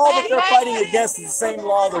what the law that they're fighting against is the same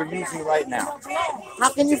law they're using right now.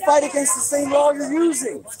 How can you fight against the same law you're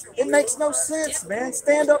using? It makes no sense, man.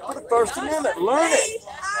 Stand up for the First Amendment. Learn it.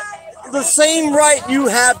 The same right you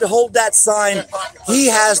have to hold that sign, he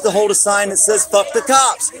has to hold a sign that says fuck the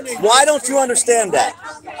cops. Why don't you understand that?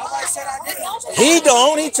 He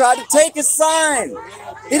don't. He tried to take his sign.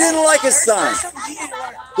 He didn't like his sign.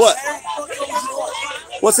 What?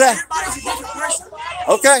 What's that?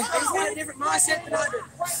 Okay.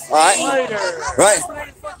 All right. Right.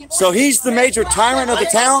 So he's the major tyrant of the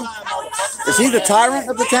town? Is he the tyrant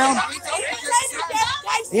of the town?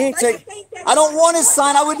 He ain't take. I don't want his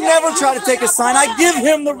sign. I would never try to take his sign. I give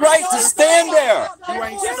him the right to stand there.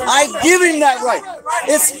 I give him that right.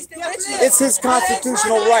 It's his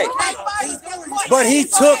constitutional right. But he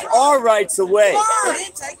took our rights away.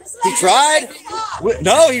 He tried.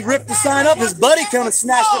 No, he ripped the sign up. His buddy came and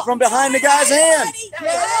snatched it from behind the guy's hand.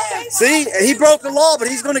 See, he broke the law, but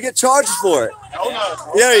he's going to get charged for it.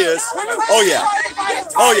 Yeah, he is. Oh, yeah.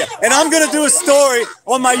 Oh, yeah. And I'm going to do a story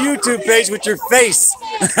on my YouTube page with your face.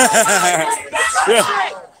 Yeah.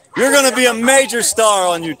 You're going to be a major star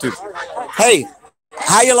on YouTube. Hey,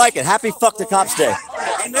 how you like it? Happy Fuck the Cops Day.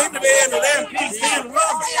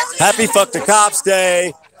 Happy Fuck the Cops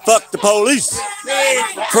Day. Fuck the police.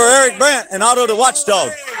 For Eric Brandt and Otto the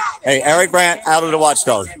Watchdog. Hey, Eric Brandt, Otto the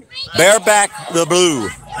Watchdog. Bareback the Blue.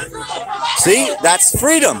 See, that's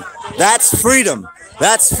freedom. That's freedom.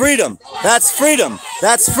 That's freedom. That's freedom.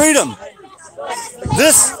 That's freedom.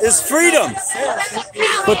 This is freedom.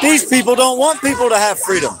 But these people don't want people to have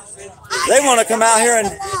freedom. They want to come out here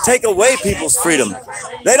and take away people's freedom.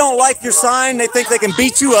 They don't like your sign. They think they can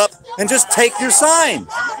beat you up and just take your sign.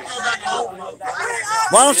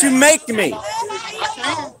 Why don't you make me?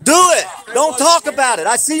 Do it. Don't talk about it.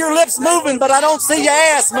 I see your lips moving, but I don't see your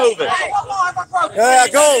ass moving. Yeah,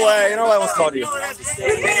 go away. You know what I want to talk to you.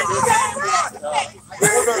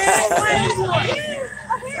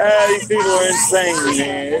 These people are insane,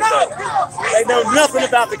 man. They know nothing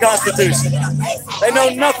about the Constitution. They know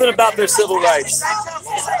nothing about their civil rights.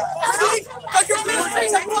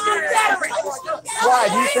 Why?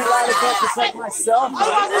 Do you think I would protect myself?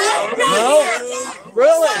 No?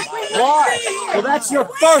 Really? Why? Well, that's your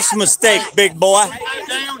first mistake, big boy.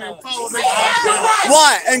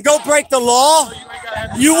 Why? And go break the law?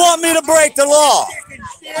 You want me to break the law?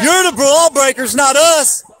 You're the lawbreakers, not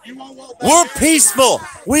us. We're peaceful.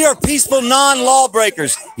 We are peaceful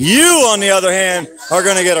non-lawbreakers. You, on the other hand, are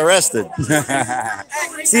going to get arrested.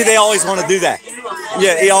 See, they always want to do that.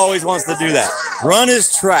 Yeah, he always wants to do that. Run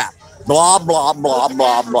his trap. Blah, blah, blah,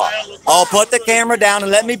 blah, blah. Oh, put the camera down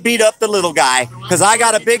and let me beat up the little guy because I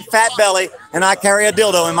got a big fat belly and I carry a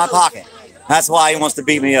dildo in my pocket. That's why he wants to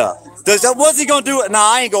beat me up. What's he going to do?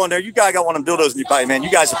 Nah, I ain't going there. You guys got one of them dildos in your pocket, man. You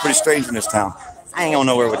guys are pretty strange in this town. I ain't going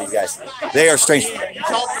nowhere with these guys. They are strange.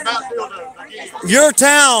 Your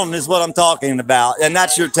town is what I'm talking about. And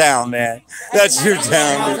that's your town, man. That's your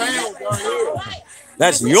town.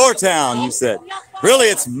 That's your town, you said. Really,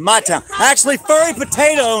 it's my town. Actually, Furry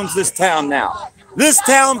Potato owns this town now. This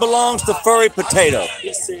town belongs to Furry Potato.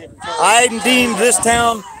 I deem this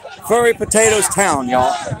town Furry Potatoes Town,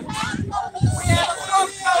 y'all.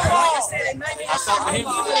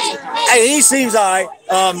 Hey, he seems all right.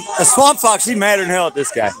 A Swamp Fox, he madder than hell at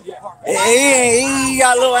this guy. He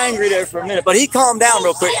got a little angry there for a minute, but he calmed down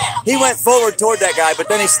real quick. He went forward toward that guy, but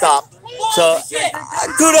then he stopped. So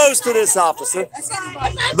kudos to this officer.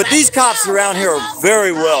 But these cops around here are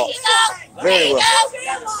very well. Very well.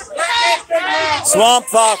 Swamp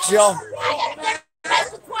Fox, y'all.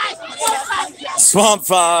 Swamp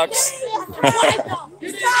Fox.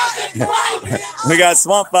 We got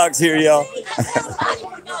Swamp Fox here, y'all.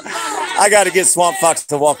 I got to get Swamp Fox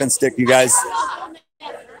to walking stick, you guys.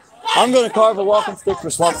 I'm going to carve a walking stick for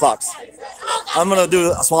Swamp Fox. I'm going to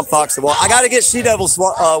do a Swamp Fox to walk. I got to get She-Devil's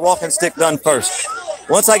walking stick done first.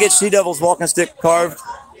 Once I get She-Devil's walking stick carved,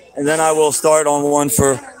 and then I will start on one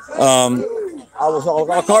for,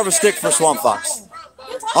 I'll carve a stick for Swamp Fox.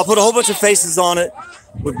 I'll put a whole bunch of faces on it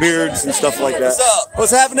with beards and stuff like that.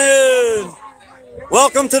 What's happening?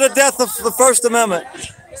 Welcome to the death of the First Amendment.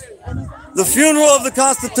 The funeral of the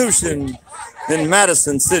Constitution in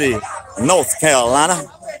Madison City, North Carolina,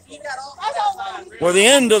 where the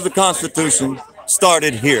end of the Constitution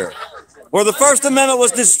started here, where the First Amendment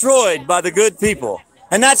was destroyed by the good people.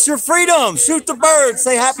 And that's your freedom. Shoot the birds.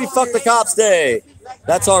 Say happy fuck the cops day.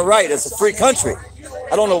 That's our right. It's a free country.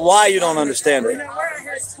 I don't know why you don't understand it.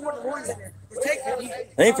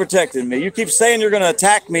 They ain't protecting me. You keep saying you're going to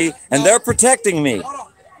attack me, and they're protecting me.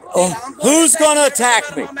 Oh, who's going to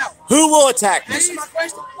attack me? Who will attack me? Answer my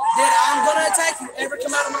question. Did I'm going to attack you ever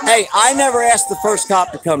come out of my mouth? Hey, I never asked the first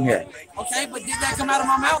cop to come here. Okay, but did that come out of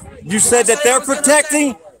my mouth? You said that they're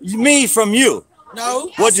protecting me from you.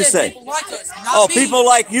 No. What'd you say? People like us, Oh, me, people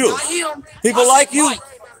like you. not him. People like you.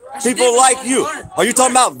 People like you. Are you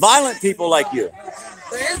talking about violent people like you?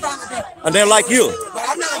 There is violent people. And they're like you. But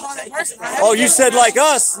I'm not a violent person. Oh, you said like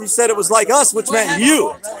us. You said it was like us, which meant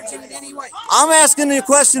you. I'm asking the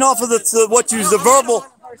question off of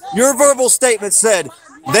your verbal statement said.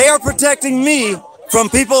 They are protecting me from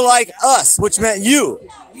people like us, which meant you.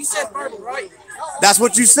 You said verbal, right? That's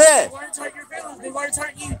what you said. Words hurt your feelings. Did words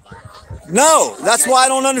hurt you? No, that's why I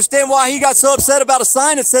don't understand why he got so upset about a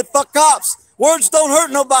sign that said fuck cops. Words don't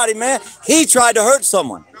hurt nobody, man. He tried to hurt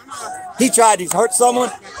someone. He tried to hurt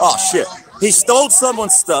someone. Oh, shit. He stole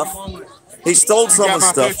someone's stuff. He stole someone's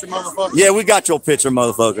stuff. Yeah, we got your picture,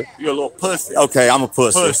 motherfucker. You're a little pussy. Okay, I'm a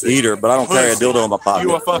pussy eater, but I don't carry a dildo in my pocket.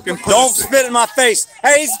 You a fucking pussy. Don't spit in my face.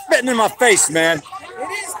 Hey, he's spitting in my face, man.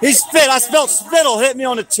 He spit. I felt spittle hit me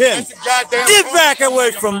on the chin. Get back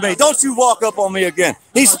away from me. Don't you walk up on me again.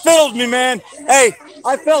 He spittled me, man. Hey,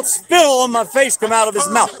 I felt spittle on my face come out of his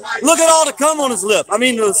mouth. Look at all the cum on his lip. I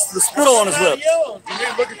mean, the spittle on his lip. You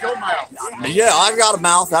didn't look at your mouth. Yeah, I got a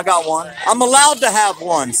mouth. I got one. I'm allowed to have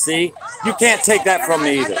one, see? You can't take that from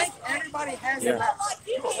me either. Everybody has Yeah.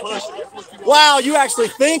 Wow, you actually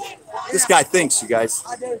think? This guy thinks, you guys.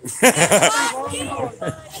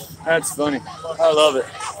 That's funny. I love it.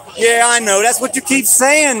 Yeah, I know. That's what you keep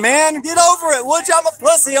saying, man. Get over it, would you? I'm a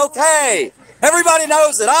pussy, okay. Everybody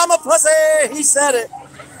knows it. I'm a pussy. He said it.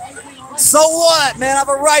 So what, man? I have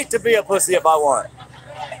a right to be a pussy if I want.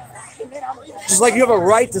 Just like you have a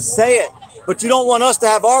right to say it, but you don't want us to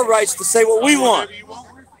have our rights to say what we want.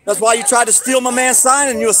 That's why you tried to steal my man's sign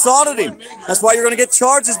and you assaulted him. That's why you're going to get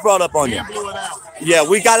charges brought up on you. Yeah,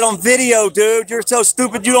 we got it on video, dude. You're so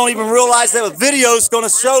stupid you don't even realize that a video is going to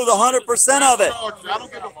show the 100% of it.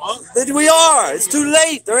 We are. It's too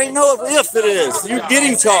late. There ain't no if it is. You're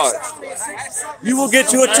getting charged. You will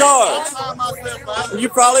get you a charge. You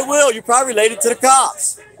probably will. You're probably related to the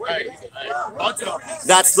cops.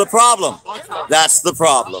 That's the problem. That's the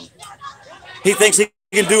problem. He thinks he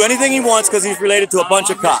can do anything he wants because he's related to a bunch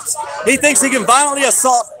of cops. He thinks he can violently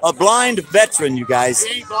assault a blind veteran, you guys.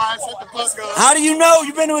 How do you know?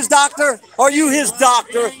 You've been to his doctor? Are you his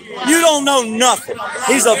doctor? You don't know nothing.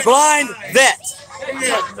 He's a blind vet.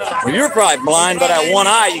 Well, you're probably blind by that one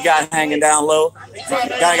eye you got hanging down low.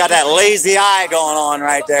 Kind of got that lazy eye going on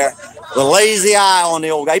right there. The lazy eye on the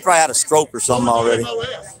old guy. He probably had a stroke or something already.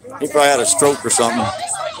 He probably had a stroke or something.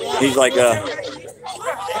 He's like,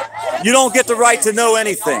 you don't get the right to know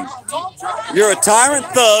anything. You're a tyrant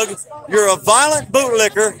thug, you're a violent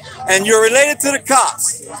bootlicker, and you're related to the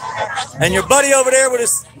cops. And your buddy over there with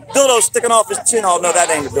his dildo sticking off his chin. Oh, no, that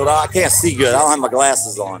ain't a dildo. I can't see good. I don't have my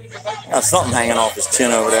glasses on. Got something hanging off his chin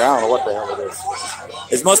over there. I don't know what the hell it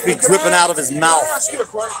is. It must be dripping out of his mouth.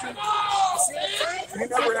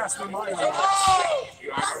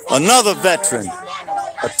 Another veteran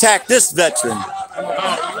attacked this veteran.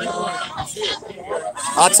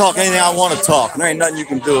 I'll talk anything I want to talk. There ain't nothing you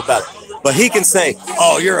can do about it. But he can say,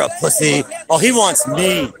 oh, you're a pussy. Oh, he wants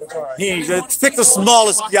me. Pick the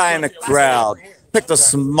smallest guy in the crowd. Pick the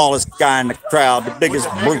smallest guy in the crowd, the biggest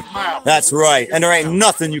brute. That's right. And there ain't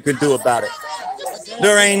nothing you can do about it.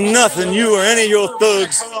 There ain't nothing you or any of your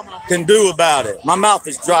thugs can do about it. My mouth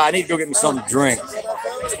is dry. I need to go get me something to drink.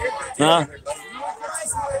 Huh?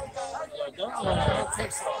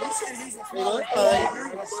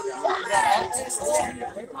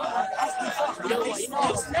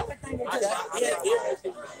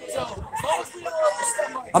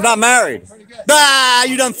 I'm not married. Ah,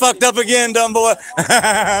 you done fucked up again, dumb boy.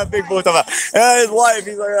 Big boy talking about his wife.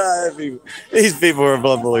 He's like, these people are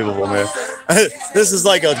unbelievable, man. This is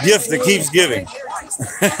like a gift that keeps giving.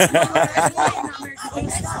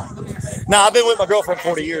 No, I've been with my girlfriend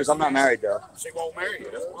 40 years. I'm not married though. She won't marry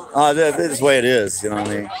you. That's the way it is. You know what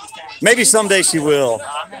I mean? Maybe someday she will.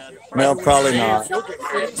 Well, probably not.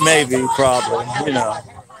 Maybe, probably. You know,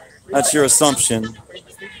 that's your assumption.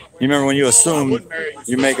 You remember when you assume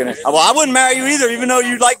you're making it? Well, I wouldn't marry you either, even though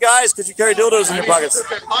you like guys because you carry dildos in your pockets.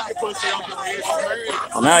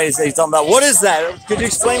 Well, now he's talking about, what is that? Could you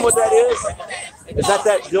explain what that is? Is that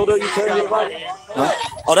dildo you carry in your pocket? Huh?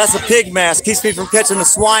 Oh, that's a pig mask. Keeps me from catching the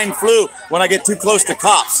swine flu when I get too close to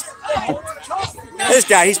cops. This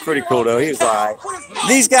guy, he's pretty cool, though. He was all right.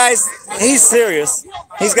 These guys, he's serious.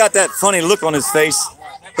 He's got that funny look on his face.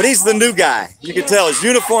 But he's the new guy. You can tell his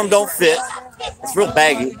uniform don't fit. It's real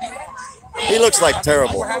baggy. He looks like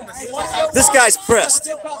terrible. This guy's pressed.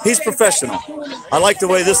 He's professional. I like the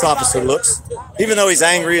way this officer looks. Even though he's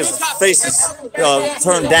angry, his face is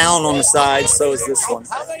turned down on the side, so is this one.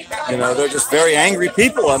 You know, they're just very angry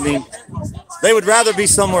people. I mean, they would rather be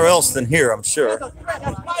somewhere else than here, I'm sure.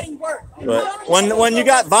 But when you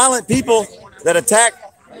got violent people that attack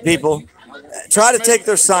people, try to take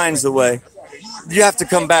their signs away. You have to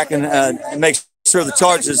come back and make sure the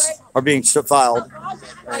charges are being filed.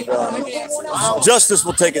 And, justice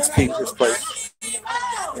will take its place.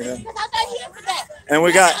 Yeah. And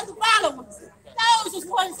we got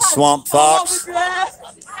Swamp Fox.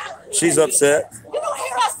 She's upset.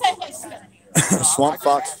 Swamp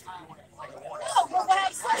Fox.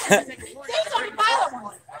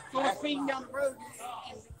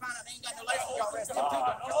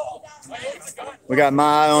 We got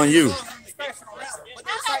my eye on you.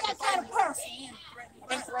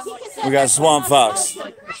 We got Swamp Fox.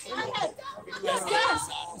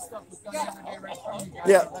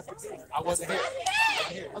 Yeah.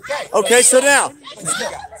 Okay, so now.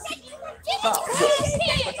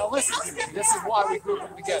 But listen, this is why we group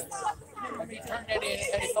them together. Have you turned any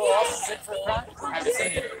fellow officers in for a crime? I haven't seen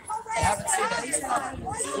it. I haven't seen it.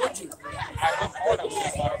 Would you? I wouldn't order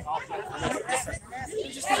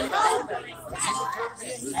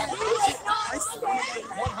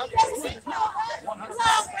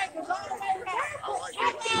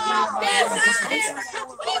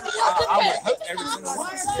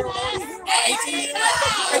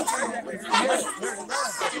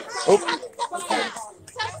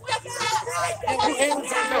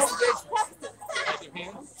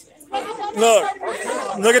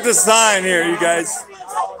Look at the sign here, you guys.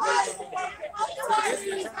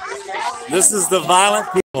 This is the violent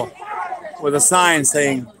people with a sign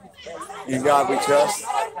saying, "In God we trust."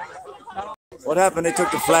 What happened? They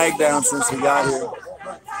took the flag down since we got here.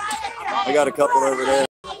 I got a couple over there.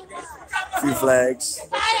 A few flags.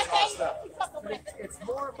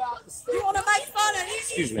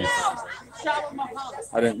 Excuse me.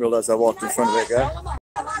 I didn't realize I walked in front of that guy.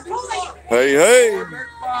 Hey, hey.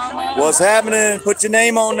 What's happening? Put your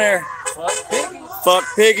name on there. Fuck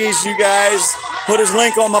Piggies, you guys. Put his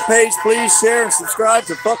link on my page, please. Share and subscribe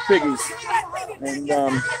to Fuck Piggies. And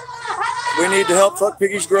we need to help Fuck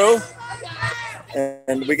Piggies grow.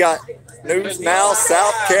 And we got news now,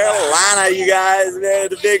 South Carolina, you guys. Man,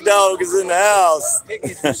 the big dog is in the house.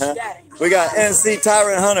 We got NC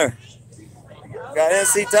Tyrant Hunter. Got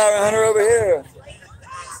NC Tyrant Hunter over here.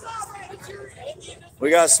 We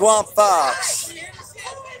got Swamp Fox.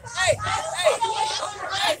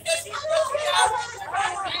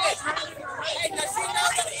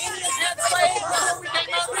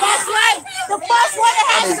 The first one that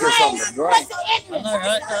I need to get something to drink. I know,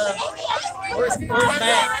 right? Where's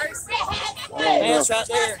Man's right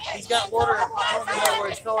there. He's got water. I don't know where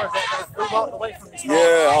his car is at. We walked away from his car.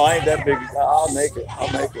 Yeah, I ain't that big. I'll make it.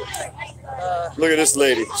 I'll make it. Look at this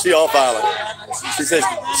lady. She all violent. She says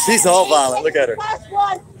she's all violent. Look at her.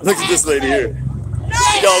 Look at this lady here.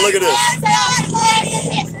 Y'all, look at this.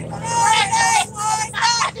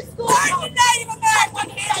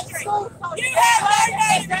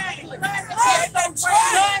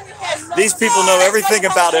 These people know everything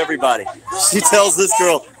about everybody. She tells this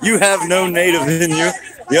girl, "You have no native in you."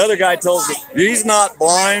 The other guy told me he's not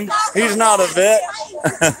blind. He's not a vet.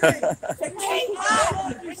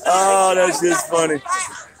 Oh, that's just funny.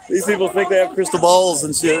 These people think they have crystal balls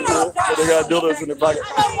and shit. But they got dildos in their pocket.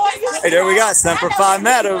 Hey, there we got Semper Fi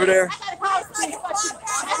Matt over there.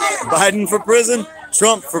 Biden for prison,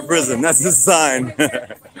 Trump for prison. That's the sign.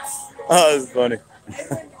 Oh, it's funny.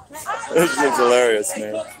 This is hilarious,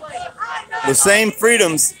 man. The same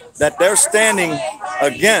freedoms that they're standing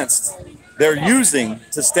against, they're using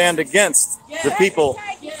to stand against the people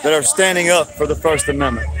that are standing up for the First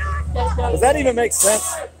Amendment. Does that even make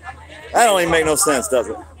sense? That don't even make no sense, does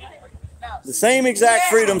it? The same exact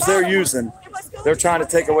freedoms they're using, they're trying to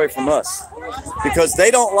take away from us because they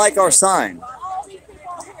don't like our sign.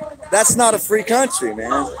 That's not a free country,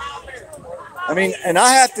 man. I mean, and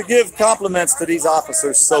I have to give compliments to these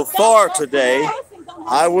officers so far today.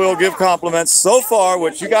 I will give compliments so far,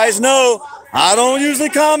 which you guys know, I don't usually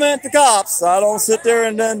comment the cops. I don't sit there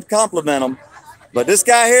and then compliment them. But this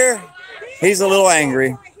guy here, he's a little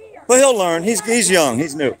angry. But he'll learn. He's young.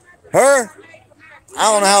 He's new. Her,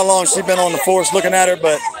 I don't know how long she's been on the force looking at her,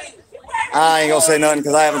 but I ain't going to say nothing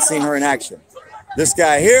because I haven't seen her in action. This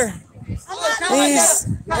guy here, he's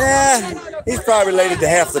probably related to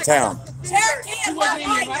half the town.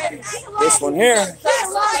 This one here,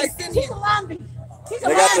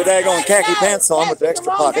 they got their daggone khaki pants on with the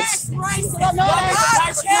extra pockets. And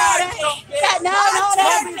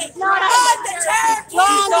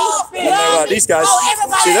these guys,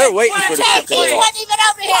 see, they're waiting for the shit today.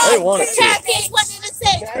 They want it to.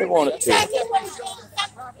 They want it to.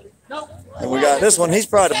 And we got this one. He's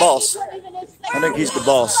probably the boss. I think he's the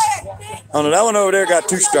boss. Oh no, that one over there got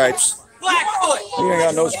 2 stripes. He ain't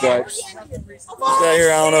got no stripes. This guy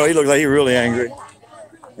here, I don't know. He looks like he's really angry.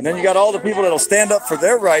 And then you got all the people that'll stand up for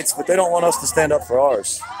their rights, but they don't want us to stand up for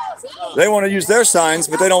ours. They want to use their signs,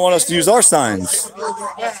 but they don't want us to use our signs.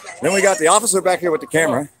 Then we got the officer back here with the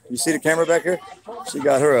camera. You see the camera back here? She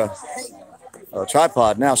got her a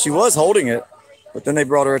tripod. Now, she was holding it, but then they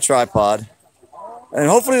brought her a tripod. And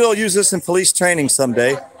hopefully they'll use this in police training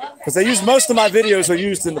someday, because they use most of my videos are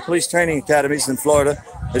used in the police training academies in Florida.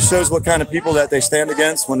 It shows what kind of people that they stand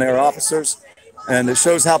against when they're officers. And it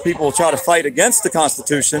shows how people will try to fight against the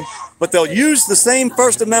Constitution, but they'll use the same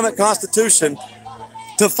First Amendment Constitution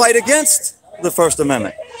to fight against the First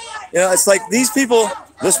Amendment. You know, it's like these people,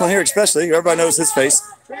 this one here especially, everybody knows his face.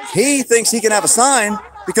 He thinks he can have a sign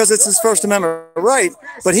because it's his First Amendment right,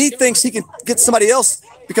 but he thinks he can get somebody else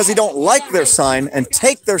because he don't like their sign and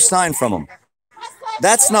take their sign from them.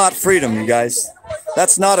 That's not freedom, you guys.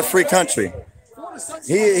 That's not a free country.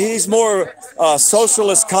 He's more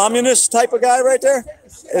socialist, communist type of guy right there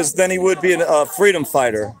than he would be a freedom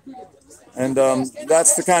fighter. And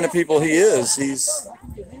that's the kind of people he is. He's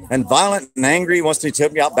violent and angry. He wants to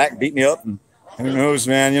take me out back, beat me up. And who knows,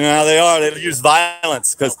 man? You know how they are. They use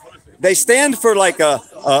violence because they stand for like a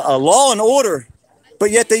law and order,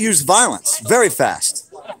 but yet they use violence very fast.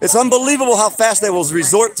 It's unbelievable how fast they will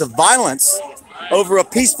resort to violence over a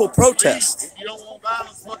peaceful protest. You don't want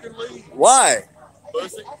violence, fucking leave. Why?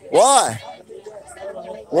 Why?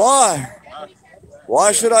 Why?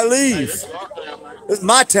 Why should I leave? This is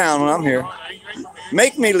my town when I'm here.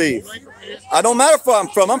 Make me leave. I don't matter where I'm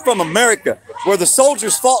from. I'm from America, where the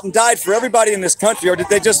soldiers fought and died for everybody in this country, or did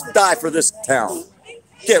they just die for this town?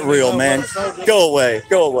 Get real, man. Go away.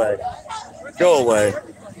 Go away. Go away.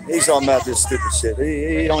 He's talking about this stupid shit.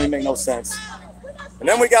 He don't even make no sense. And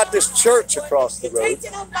then we got this church across the road.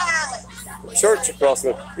 Church across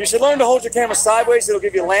the road. You should learn to hold your camera sideways. It'll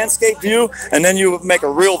give you a landscape view, and then you make a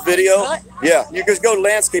real video. Yeah, you just go to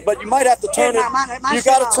landscape, but you might have to turn it. You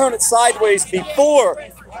got to turn it sideways before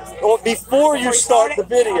you start the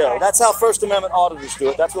video. That's how First Amendment auditors do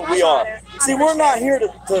it. That's what we are. See, we're not here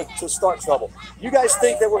to start trouble. You guys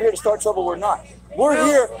think that we're here to start trouble. We're not. We're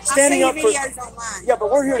here standing up for. Yeah,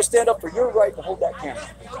 but we're here to stand up for your right to hold that camera.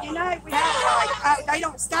 Well, you know, we have a right. They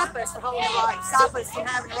don't stop us from holding the right. Stop us from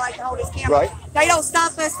having the right to hold this camera. Right. They don't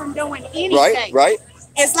stop us from doing anything. Right. Right.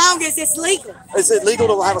 As long as it's legal. Is it legal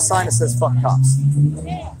to have a sign that says "fuck cops"?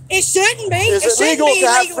 It shouldn't be. Is it legal to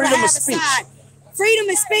have freedom of speech? Freedom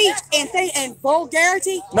of speech and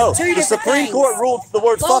vulgarity. No, the Supreme Court ruled the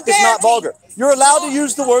word "fuck" is not vulgar. You're allowed to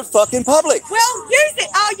use the word "fuck" in public. Well, use it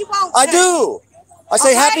all you want. I do. I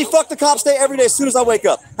say happy fuck the cops day every day as soon as I wake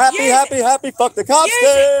up. Happy fuck the cops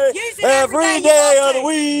day every day of the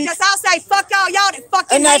week. Because I'll say fuck all y'all and fuck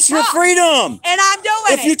you. And that's your freedom. And I'm doing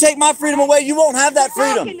it. If you take my freedom away, you won't have that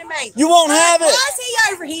freedom. You won't have it. Why is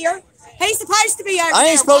he over here? He's supposed to be over there. I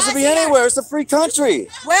ain't supposed to Why be is he anywhere. It's a free country.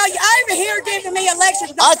 Well, you're over here giving me a lecture.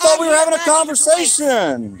 I thought we were having a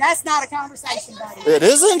conversation. That's not a conversation, buddy. It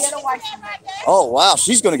isn't? Get away from me. Oh, wow.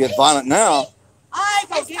 She's going to get violent now. I ain't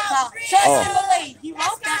gonna get violent. Trust and believe. You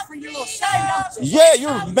want that for your little show, don't you? Yeah,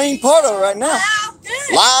 you're the main part of it right now. Well,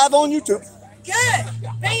 good. Live on YouTube. Good.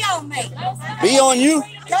 Be on me. Be on you.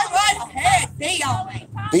 Go right ahead. Be on me.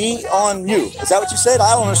 Be on you. Is that what you said?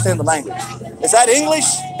 I don't understand the language. Is that English?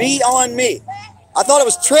 Be on me. I thought it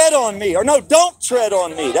was tread on me. Or no, don't tread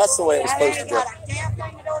on me. That's the way it was supposed to go.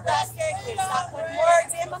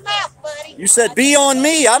 You said be on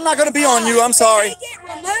me. I'm not going to be on you. I'm sorry.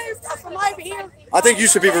 I think you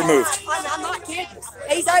should be removed. I'm not kidding.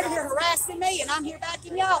 He's over here harassing me, and I'm here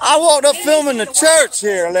backing y'all. I walked up filming the church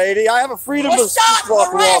here, lady. I have a freedom to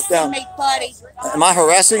walk down. Me, buddy. Am I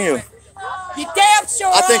harassing you? You damn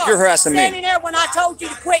sure I think you're harassing me. Standing there when I told you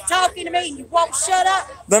to quit talking to me and you won't shut up.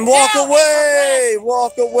 Then walk away.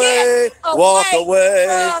 Walk away. Walk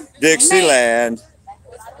away. Dixieland.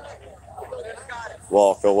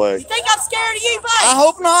 Walk away. You think I'm scared of you, buddy? I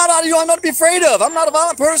hope not. I'm not to be afraid of. I'm not a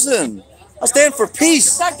violent person. I stand for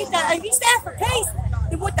peace. So if you stand for peace,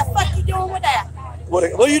 then what the fuck you doing with that? What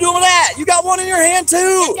are you doing with that? You got one in your hand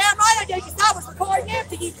too. Damn right I do, because I was recording you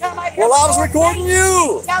till you come over here. Well, I was recording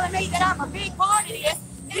you. Telling me that I'm a big part of this.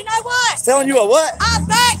 You know what? It's telling you a what? I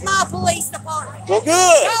back my police department. Well, good.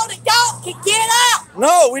 Y'all that don't can get out.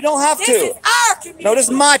 No, we don't have to. This is our community. No, this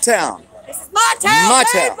is my town. This is my town, my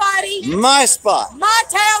too, town. buddy. My spot. My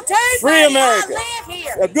town, too, Free buddy. America. I live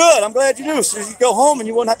here. Good. I'm glad you do. So you go home and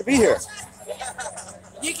you wouldn't have to be here.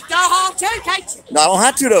 You can go home, too, can't you? No, I don't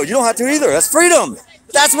have to, though. You don't have to either. That's freedom.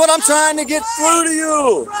 That's what I'm trying to get through to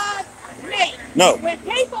you. No. When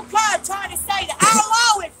people come trying to say that our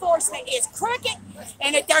law enforcement is crooked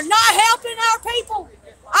and that they're not helping our people,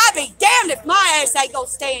 I'd be damned if my ass ain't gonna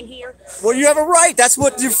stand here. Well, you have a right. That's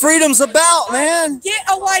what your freedom's about, man. Get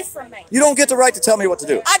away from me. You don't get the right to tell me what to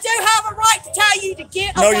do. I do have a right to tell you to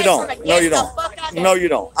get No, away you don't. from me. No, Yes, you the don't. fuck I do. No, you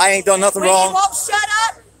don't. I ain't done nothing When wrong. you won't shut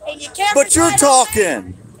up and you can't. But you're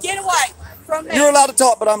talking. Get away from me. You're allowed to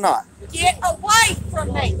talk, but I'm not. Get away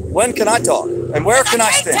from me. When can I talk? And where can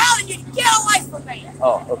I stand? I'm telling you to get away from me.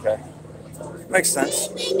 Oh, okay. Makes sense.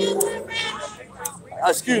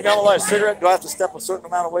 Excuse me, I'm gonna light a cigarette. Do I have to step a certain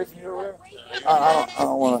amount away from you or whatever? I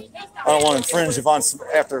don't want to infringe upon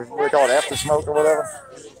after what they call it, after smoke or whatever.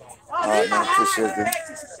 All right, man, appreciate it.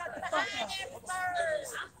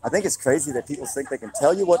 I think it's crazy that people think they can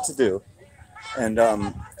tell you what to do and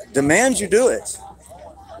demand you do it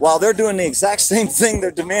while they're doing the exact same thing they're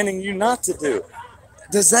demanding you not to do.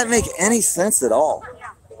 Does that make any sense at all?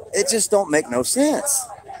 It just don't make no sense.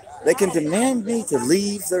 They can demand me to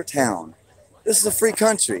leave their town. This is a free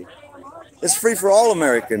country. It's free for all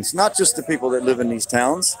Americans, not just the people that live in these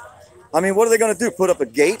towns. I mean, what are they going to do? Put up a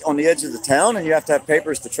gate on the edge of the town and you have to have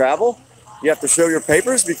papers to travel? You have to show your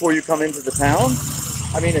papers before you come into the town?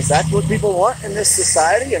 I mean, is that what people want in this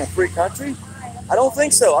society, in a free country? I don't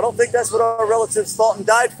think so. I don't think that's what our relatives fought and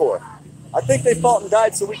died for. I think they fought and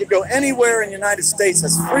died so we could go anywhere in the United States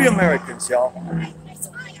as free Americans, y'all.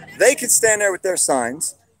 They could stand there with their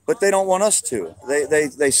signs, but they don't want us to.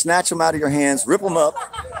 They snatch them out of your hands, rip them up.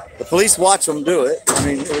 The police watch them do it. I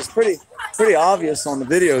mean, it was pretty obvious on the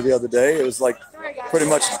video the other day. It was like pretty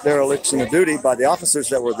much dereliction of duty by the officers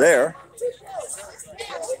that were there.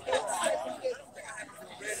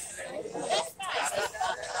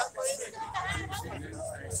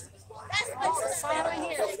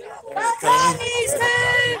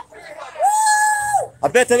 I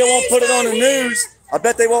bet they won't put it on the news. I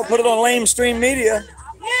bet they won't put it on lamestream media.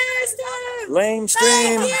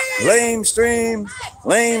 Lamestream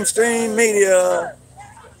media.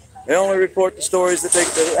 They only report the stories that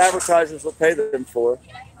the advertisers will pay them for.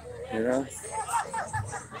 You know.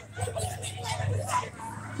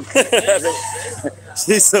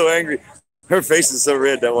 She's so angry. Her face is so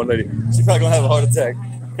red. That one lady. She's probably gonna have a heart attack.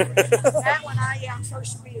 That one I am so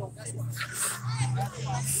spill.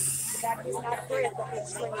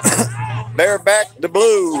 Bareback the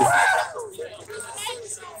blue.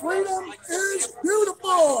 Freedom is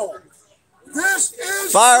beautiful. This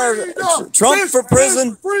is Fire freedom. Trump this for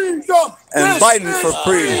prison freedom. and this Biden for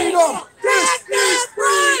freedom. This is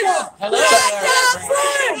freedom.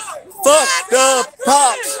 Fuck the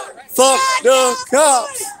cops. Fuck the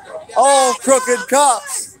cops. All crooked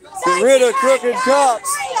cops. Get rid of crooked cops.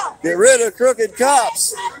 Get rid of crooked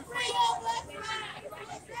cops.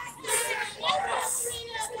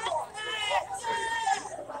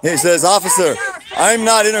 He says, officer, I'm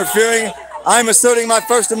not interfering. I'm asserting my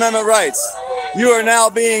First Amendment rights. You are now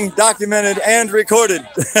being documented and recorded.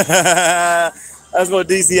 That's what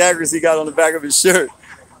DC accuracy got on the back of his shirt.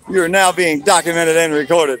 You are now being documented and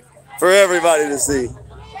recorded for everybody to see.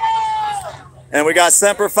 And we got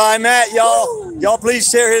Semper Fi Matt, y'all. Y'all please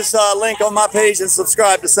share his link on my page and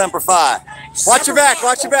subscribe to Semper Fi. Watch your back,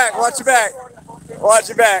 watch your back, watch your back. Watch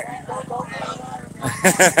your back.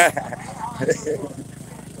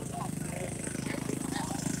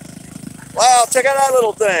 Wow, check out that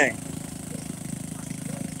little thing.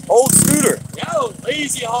 Old scooter. Yo,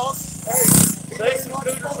 easy, Hawk. Hey,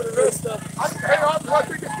 scooter for the rest of them. I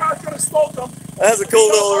think this guy's gonna smoke them. That's a cool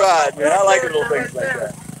little ride, man. I like little things like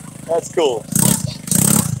that. That's cool.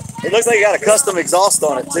 It looks like you got a custom exhaust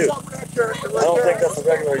on it, too. I don't think that's a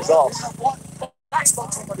regular exhaust.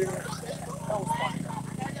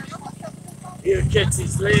 He'll catch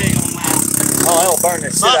his leg on that. Oh, it'll burn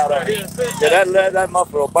the shit out of it. Yeah, that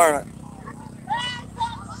muffler will burn it.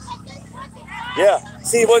 Yeah.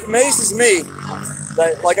 See, what amazes me,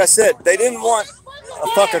 like I said, they didn't want a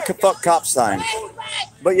fuck cop sign,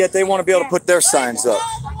 but yet they want to be able to put their signs up.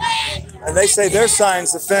 And they say their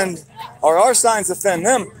signs offend, or our signs offend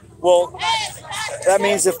them. Well, that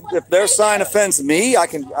means if their sign offends me, I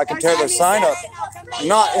can tear their sign up.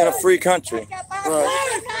 Not in a free country.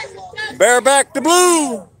 Right. Bareback the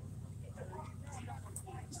blue.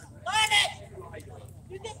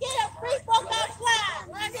 You can get a free book offline.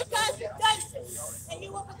 Learn the Constitution, and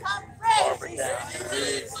you will become free.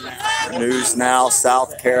 News Now,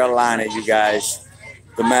 South Carolina, you guys.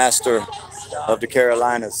 The master of the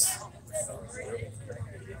Carolinas.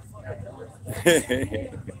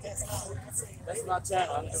 That's my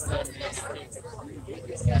channel.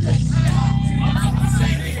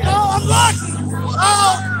 Oh, I'm lucky.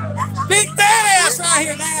 Oh, big badass right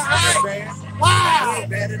here now. Right? Wow.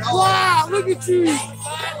 Wow. Look at you.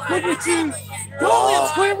 Look at you. Holy,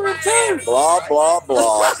 it's quivering too. Blah, blah,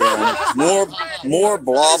 blah. More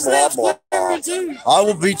blah, blah, blah. I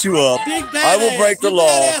will beat you up. I will break the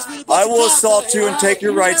law. I will assault you and take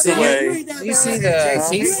your rights away. Do you see the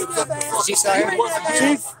chief? Chief's out here?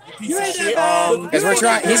 Chief? Because we're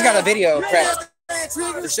trying, he's got a video prepped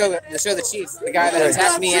to show the chief, the guy that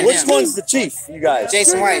attacked me and Which him. one's the chief, you guys?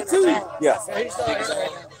 Jason White. Yeah.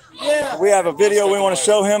 We have a video we want to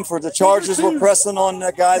show him for the charges we're pressing on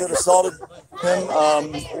that guy that assaulted him.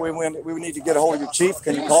 We need to get a hold of your chief.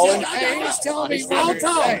 Can you call him? He was telling me all the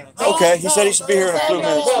time. Okay, he said he should be here in a few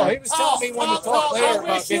minutes. No, he was telling me when to talk later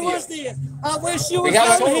about video. I wish you We was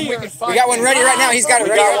got over one, here. we got one ready right now. He's got it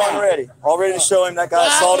We ready. got one ready. All ready to show him that guy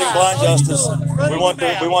assaulting blind justice.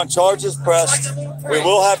 We want charges pressed. We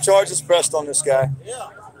will have charges pressed on this guy.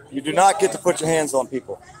 You do not get to put your hands on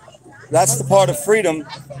people. That's the part of freedom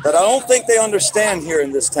that I don't think they understand here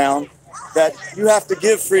in this town, that you have to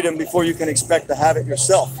give freedom before you can expect to have it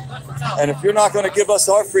yourself. And if you're not going to give us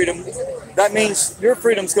our freedom, that means your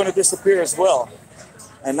freedom's going to disappear as well.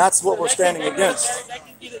 And that's what we're standing against. They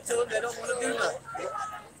can get it to them. They don't want to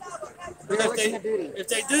do nothing. If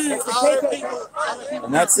they do, all their people.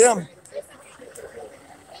 And that's him.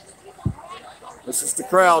 This is the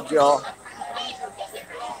crowd, y'all.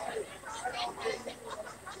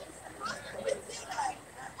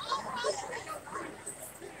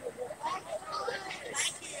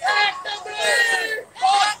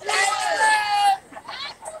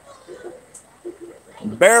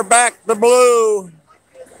 Bareback the blue.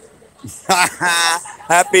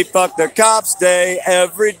 Happy fuck the cops day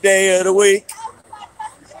every day of the week.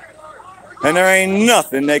 And there ain't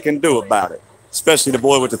nothing they can do about it. Especially the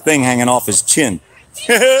boy with the thing hanging off his chin.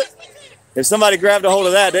 If somebody grabbed a hold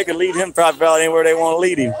of that, they could lead him probably about anywhere they want to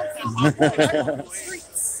lead him.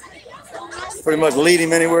 Pretty much lead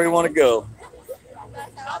him anywhere he want to go.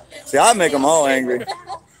 See, I make them all angry.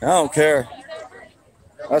 I don't care.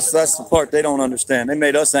 That's the part they don't understand. They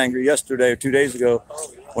made us angry yesterday or 2 days ago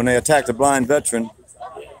when they attacked a blind veteran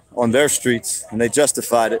on their streets, and they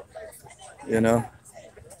justified it. You know,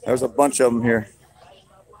 there's a bunch of them here.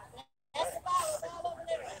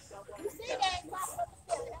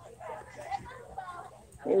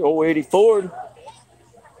 Hey, old 80 Ford.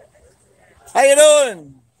 How you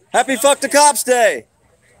doing? Happy fuck the cops day.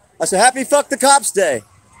 I said, happy fuck the cops day.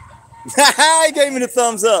 He gave me the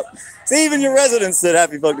thumbs up. See, even your residents said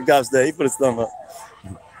happy fuck the cops day. He put his thumb up.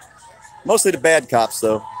 Mostly the bad cops,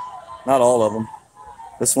 though. Not all of them.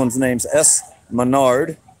 This one's name's S.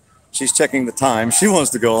 Menard. She's checking the time. She wants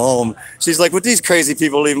to go home. She's like, would these crazy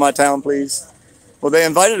people leave my town, please? Well, they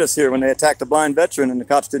invited us here when they attacked a blind veteran, and the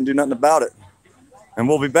cops didn't do nothing about it. And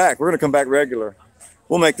we'll be back. We're going to come back regular.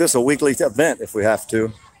 We'll make this a weekly event if we have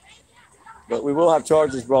to. But we will have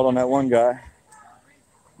charges brought on that one guy.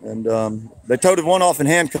 And they toted one off in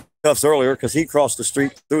handcuffs earlier because he crossed the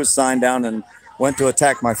street, threw his sign down, and went to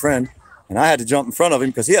attack my friend. and I had to jump in front of him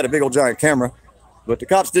because he had a big old giant camera. But the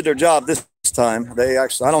cops did their job this time. They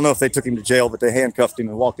actually, I don't know if they took him to jail, but they handcuffed him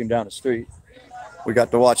and walked him down the street. We got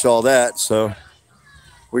to watch all that. So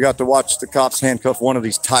we got to watch the cops handcuff one of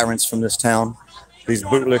these tyrants from this town, these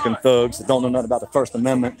bootlicking thugs that don't know nothing about the First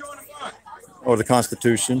Amendment or the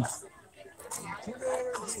Constitution.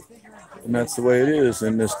 And that's the way it is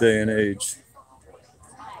in this day and age.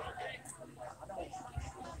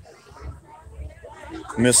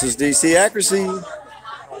 Mrs. DC Accuracy.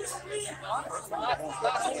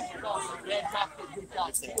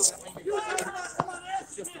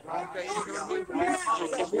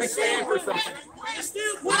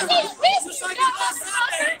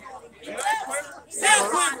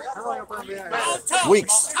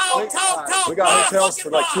 Weeks. We got hotels for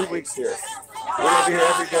like 2 weeks here. We're gonna be here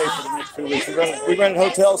every day for the next 2 weeks. We rented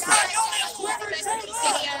hotels.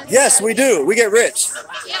 Yes, we do. We get rich.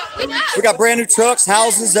 We got brand new trucks,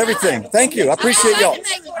 houses, everything. Thank you. I appreciate y'all.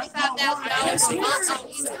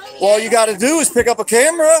 Well, all you got to do is pick up a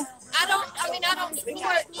camera. I don't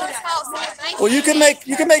Well, you can make videos.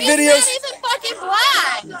 He's not even fucking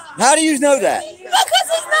blind. How do you know that? Because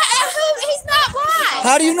he's not blind.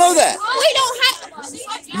 How do you know that? We don't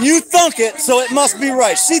have. You thunk it, so it must be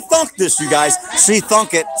right. She thunked this, you guys. She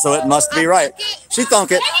thunk it, so it must be right. She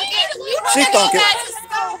thunk it. She thunk it.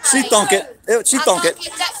 She thunk it. She thunk it.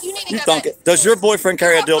 You thunk it. Does your boyfriend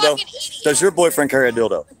carry a dildo? Does your boyfriend carry a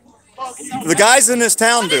dildo? The guys in this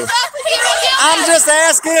town do. I'm just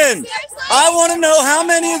asking. I want to know how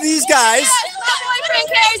many of these guys.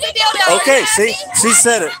 Okay, see, she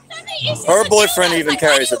said it. Her boyfriend even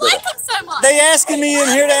carries a dildo. They asking me in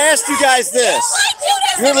here to ask you guys this.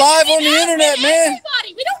 You're live on the internet, man.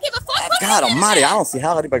 God almighty, I don't see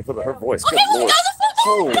how anybody put her voice. Good Lord.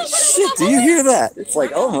 Holy shit, do you hear that? It's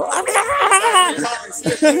like, oh.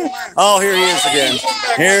 Oh, here he is again.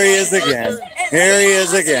 Here he is again. Here he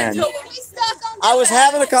is again. I was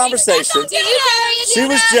having a conversation. She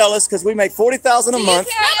was jealous because we make $40,000 a month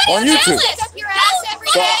on YouTube.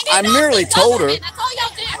 So I merely told her,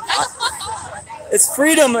 it's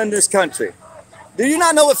freedom in this country. Do you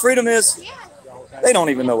not know what freedom is? They don't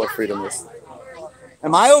even know what freedom is.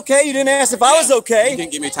 Am I okay? You didn't ask if I was okay. You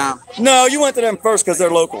didn't give me time. No, you went to them first because they're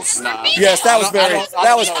locals. No. Yes, that was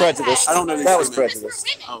prejudice. I don't know. That was prejudice.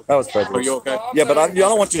 That was prejudice. Are you okay? Yeah, but I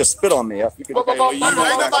don't want you to spit on me. If you could,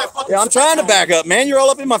 Yeah, I'm trying to back up, man. You're all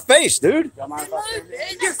up in my face, dude. You're fine.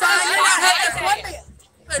 You're not having this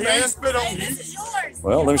one Man, spit on you.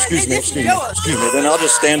 Well, then excuse me. Then I'll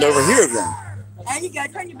just stand over here then. There you go.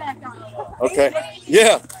 Turn your back on. Okay.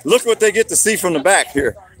 Yeah. Look what they get to see from the back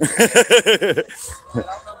here.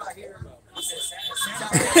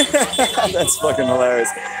 That's fucking hilarious.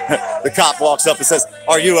 The cop walks up and says,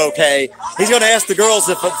 "Are you okay?" He's going to ask the girls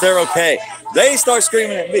if they're okay. They start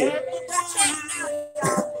screaming at me.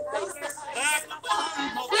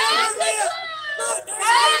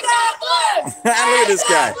 Look at this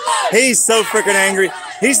guy. He's so freaking angry.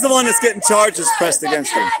 He's the one that's getting charges pressed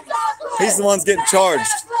against him. He's the one that's getting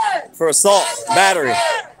charged for assault, battery.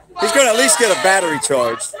 He's going to at least get a battery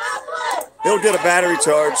charge. He'll get a battery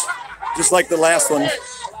charge, just like the last one.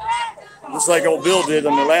 Just like old Bill did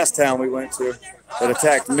in the last town we went to that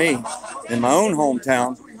attacked me in my own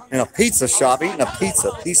hometown in a pizza shop, eating a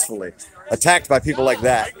pizza peacefully, attacked by people like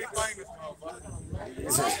that.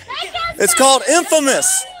 It's called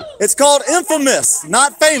infamous. It's called infamous,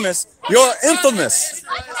 not famous. You're infamous.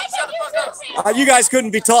 You guys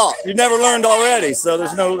couldn't be taught. You never learned already, so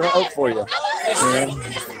there's no hope for you.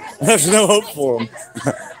 There's no hope for them.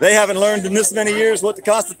 They haven't learned in this many years what the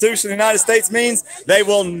Constitution of the United States means. They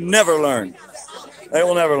will never learn. They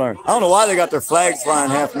will never learn. I don't know why they got their flags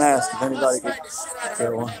flying half-mast. If anybody could say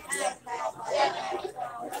one.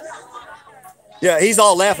 Yeah, he's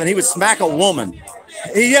all laughing. He would smack a woman.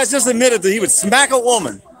 He has just admitted that he would smack a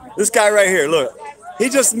woman. This guy right here, look. He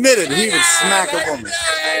just admitted he would smack a woman.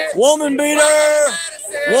 Woman beater.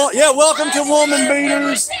 Well, yeah, welcome to Woman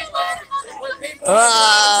Beaters.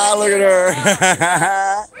 Ah, look at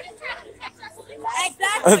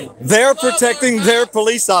her. They're protecting their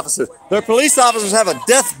police officers. Their police officers have a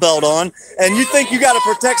death belt on, and you think you got to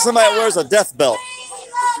protect somebody that wears a death belt.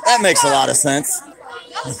 That makes a lot of sense.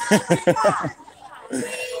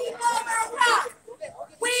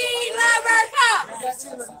 We love our cops.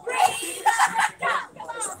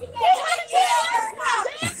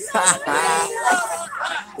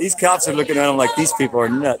 These cops are looking at them like these people are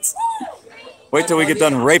nuts. Wait till we get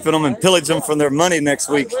done raping them and pillage them for their money next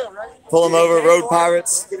week. Pull them over, road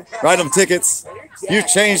pirates, write them tickets. You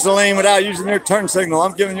changed the lane without using your turn signal.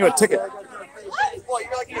 I'm giving you a ticket.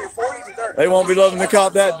 They won't be loving the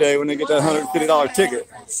cop that day when they get that $150 ticket.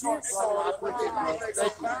 Thank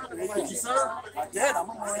you, sir. I did. I'm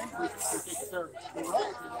a Marine. Thank you, sir.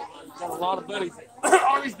 Got a lot of buddies.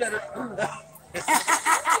 Army's better.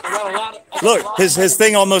 Look, his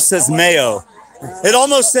thing almost says Mayo. It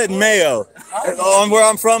almost said Mayo. On where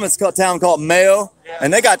I'm from, it's a town called Mayo,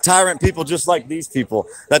 and they got tyrant people just like these people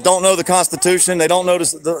that don't know the Constitution. They don't know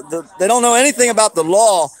they don't know anything about the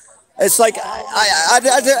law. It's like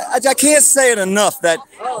I can't say it enough that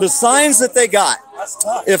the signs that they got,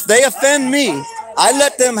 if they offend me, I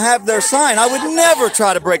let them have their sign. I would never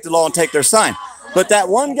try to break the law and take their sign. But that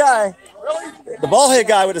one guy, the bald-head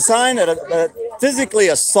guy with a sign that physically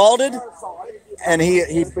assaulted, and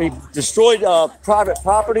he destroyed private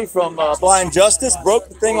property from Blind Justice, broke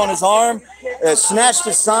the thing on his arm, snatched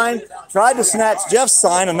his sign, tried to snatch Jeff's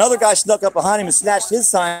sign. Another guy snuck up behind him and snatched his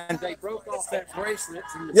sign. They broke off that bracelet.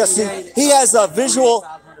 Yes, he has a visual.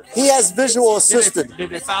 He has visual assistant. Did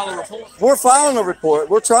they file a report? We're filing a report.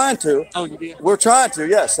 We're trying to. Oh, you did? We're trying to,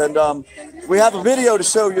 yes. And we have a video to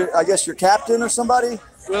show you, I guess, your captain or somebody.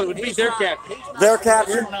 Well, it would be their captain. Their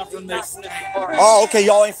captain? We're not from this part. Oh, okay.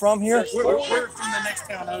 Y'all ain't from here? We're from the next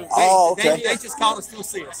town over. Oh, okay. They just called us to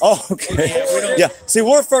assist. Oh, okay. Yeah. See,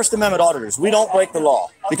 we're First Amendment auditors. We don't break the law.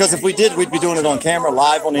 Because if we did, we'd be doing it on camera,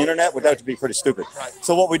 live on the internet. That would be pretty stupid.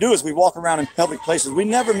 So what we do is we walk around in public places. We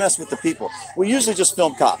never mess with the people. We usually just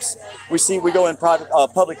film cops. We go in private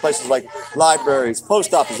public places like libraries,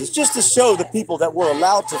 post offices, just to show the people that we're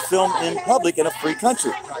allowed to film in public in a free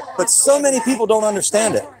country. But so many people don't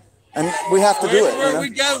understand it. And we have to do it. Everywhere we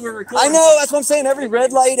go, we're recording. I know, that's what I'm saying. Every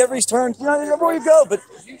red light, every turn, everywhere you go. But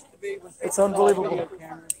it's unbelievable.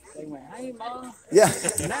 Yeah.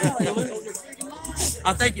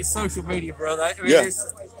 I think it's social media, brother. I mean, Yeah.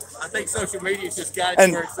 I think social media is just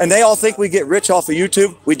guiding. And they all think we get rich off of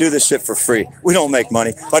YouTube. We do this shit for free. We don't make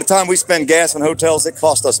money. By the time we spend gas on hotels, it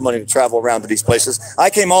costs us money to travel around to these places.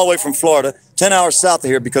 I came all the way from Florida, 10 hours south of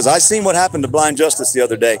here, because I seen what happened to Blind Justice the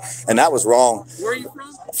other day, and that was wrong. Where are you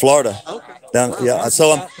from? Florida. Okay. Down, yeah.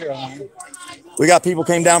 So we got people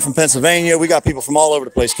came down from Pennsylvania. We got people from all over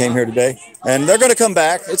the place came here today, and they're going to come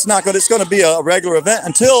back. It's going to be a regular event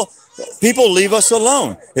until people leave us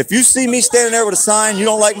alone. If you see me standing there with a sign, you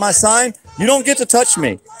don't like my sign, you don't get to touch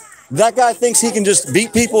me. That guy thinks he can just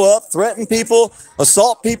beat people up, threaten people,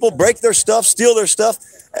 assault people, break their stuff, steal their stuff.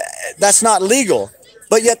 That's not legal.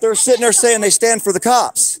 But yet they're sitting there saying they stand for the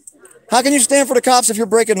cops. How can you stand for the cops if you're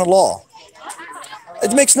breaking the law?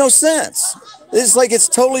 It makes no sense. It's like it's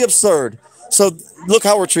totally absurd. So look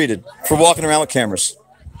how we're treated for walking around with cameras.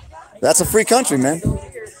 That's a free country, man.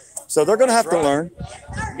 So they're going to have to learn.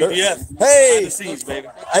 Yeah. Hey. Behind the scenes, baby.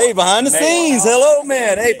 Hey, behind the scenes. Hello,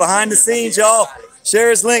 man. Hey, behind the scenes, y'all. Share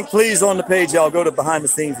his link, please, on the page, y'all. Go to behind the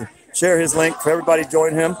scenes and share his link for everybody to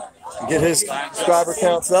join him and get his subscriber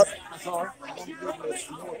counts up.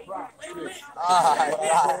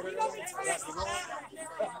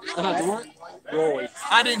 Roy.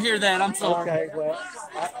 I didn't hear that. I'm sorry. Okay, well,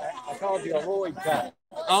 I called you a Roy guy.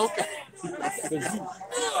 Okay.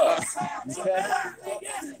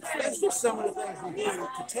 That's just some of the things we do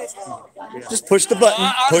to test you. Just push the button.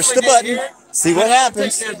 Push the button. See what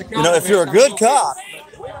happens. You know, if you're a good cop,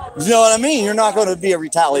 you know what I mean? You're not going to be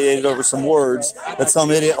retaliated over some words that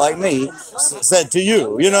some idiot like me said to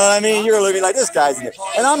you. You know what I mean? You're looking like this guy's.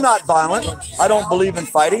 And I'm not violent. I don't believe in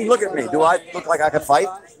fighting. Look at me. Do I look like I could fight?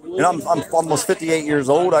 You know, I'm almost 58 years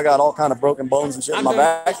old. I got all kind of broken bones and shit in my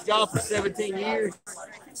back. I've been doing this job for 17 years.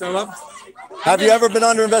 So Have you ever been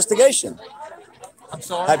under investigation? I'm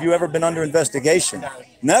sorry? Have you ever been under investigation?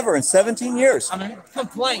 Never in 17 years. I mean,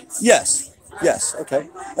 complaints. Yes. Yes. Okay.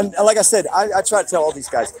 And like I said, I try to tell all these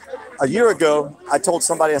guys. A year ago, I told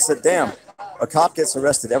somebody, I said, damn, a cop gets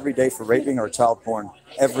arrested every day for raping or child porn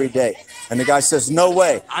every day. And the guy says, no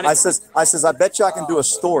way. I says, I bet you I can do a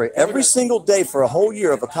story every single day for a whole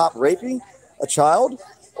year of a cop raping a child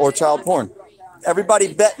or child porn.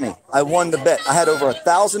 Everybody bet me. I won the bet. I had over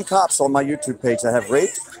 1,000 cops on my YouTube page that have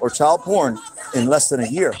raped or child porn in less than a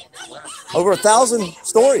year. Over 1,000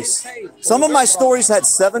 stories. Some of my stories had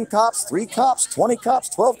 7 cops, 3 cops, 20 cops,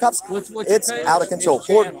 12 cops. It's out of control.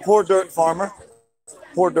 Poor dirt farmer.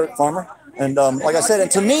 Poor dirt farmer. And like I said, and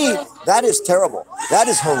to me, that is terrible. That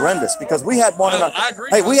is horrendous because we had one in our,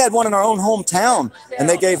 we had one in our own hometown, and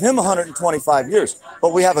they gave him 125 years.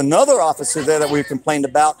 But we have another officer there that we complained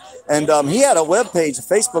about, and he had a web page, a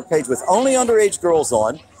Facebook page with only underage girls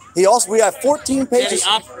on. We have 14 pages.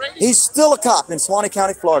 He's still a cop in Suwannee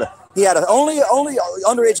County, Florida. He had only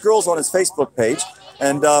underage girls on his Facebook page,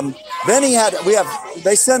 and then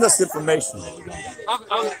they send us information. I'm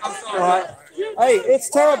sorry. Right. Hey, it's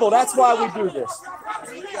terrible. That's why we do this.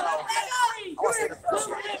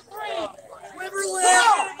 Liver left.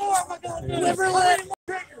 How many more am I gonna do? Liver left.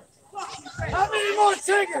 How many more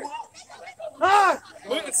triggers? Huh?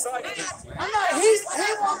 Look excited. I'm not. He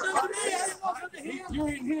won't do it to me. I won't do it to him. You're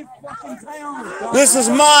in his fucking town. This is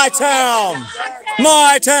my town.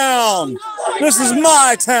 My town. This is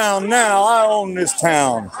my town now. I own this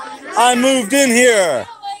town. I moved in here.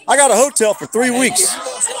 I got a hotel for 3 weeks.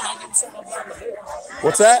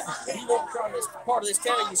 What's that? Part of this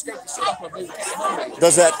town, you scrape the shit off my boots.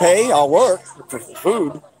 Does that pay? I'll work for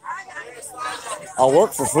food. I'll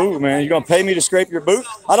work for food, man. You gonna pay me to scrape your boot?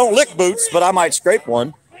 I don't lick boots, but I might scrape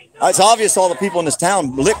one. It's obvious all the people in this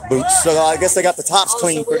town lick boots, so I guess they got the tops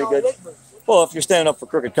clean pretty good. Well, if you're standing up for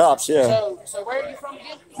crooked cops, yeah. So where are you from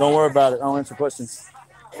again? Don't worry about it. I'll answer questions.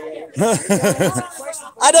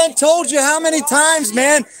 I done told you how many times,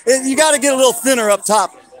 man. You got to get a little thinner up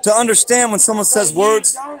top to understand when someone says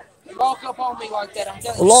words. Don't walk up on me like that. I'm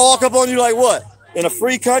telling you. Walk up on you like what? In a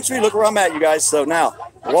free country? Look where I'm at, you guys. So now,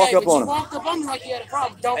 walk up on him. Walk up on me like you had a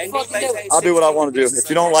problem. Don't fucking do it. I'll do what I want to do. If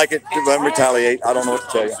you don't like it, let me retaliate. I don't know what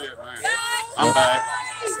to tell you. I'm back.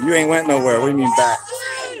 You ain't went nowhere. What do you mean back?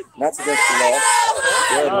 That's against the law.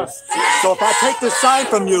 Yeah, so if I take this sign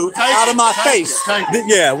from you out of my face, then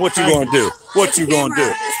yeah, what you gonna do? What you gonna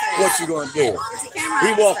do? What you gonna do?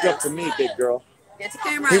 He walked up to me, big girl.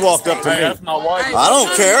 He walked up to me. That's my wife. I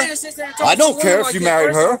don't care. I don't care if you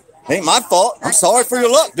married her. Ain't my fault. I'm sorry for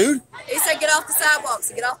your luck, dude. He said get off the sidewalk,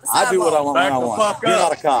 so get off the sidewalk. I do what I want when I want. You're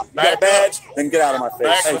not a cop. You got a badge? Then get out of my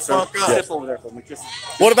face. Hey, sir. Yes.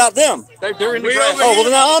 What about them? They're in the grass. Oh, well,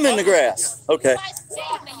 then I'm in the grass. Okay.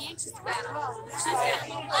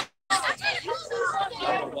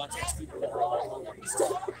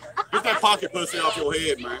 Get that pocket pussy off your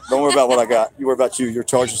head, man. Don't worry about what I got. You worry about you. Your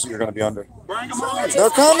charges that you're going to be under. Bring them on. They're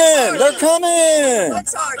coming. They're coming.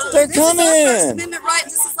 They're coming. Right?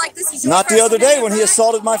 This is like this is your Not the other day when he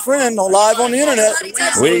assaulted my friend live on the internet.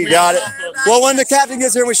 We got it. Well, when the captain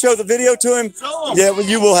gets here and we show the video to him, yeah, well,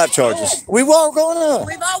 you will have charges. We won't go to.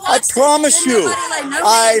 I promise you.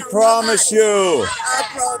 I promise you.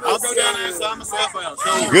 I'll go down there and sign myself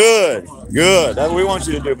out. Good. Good. That's what we want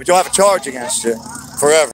you to do. But you'll have a charge against you forever.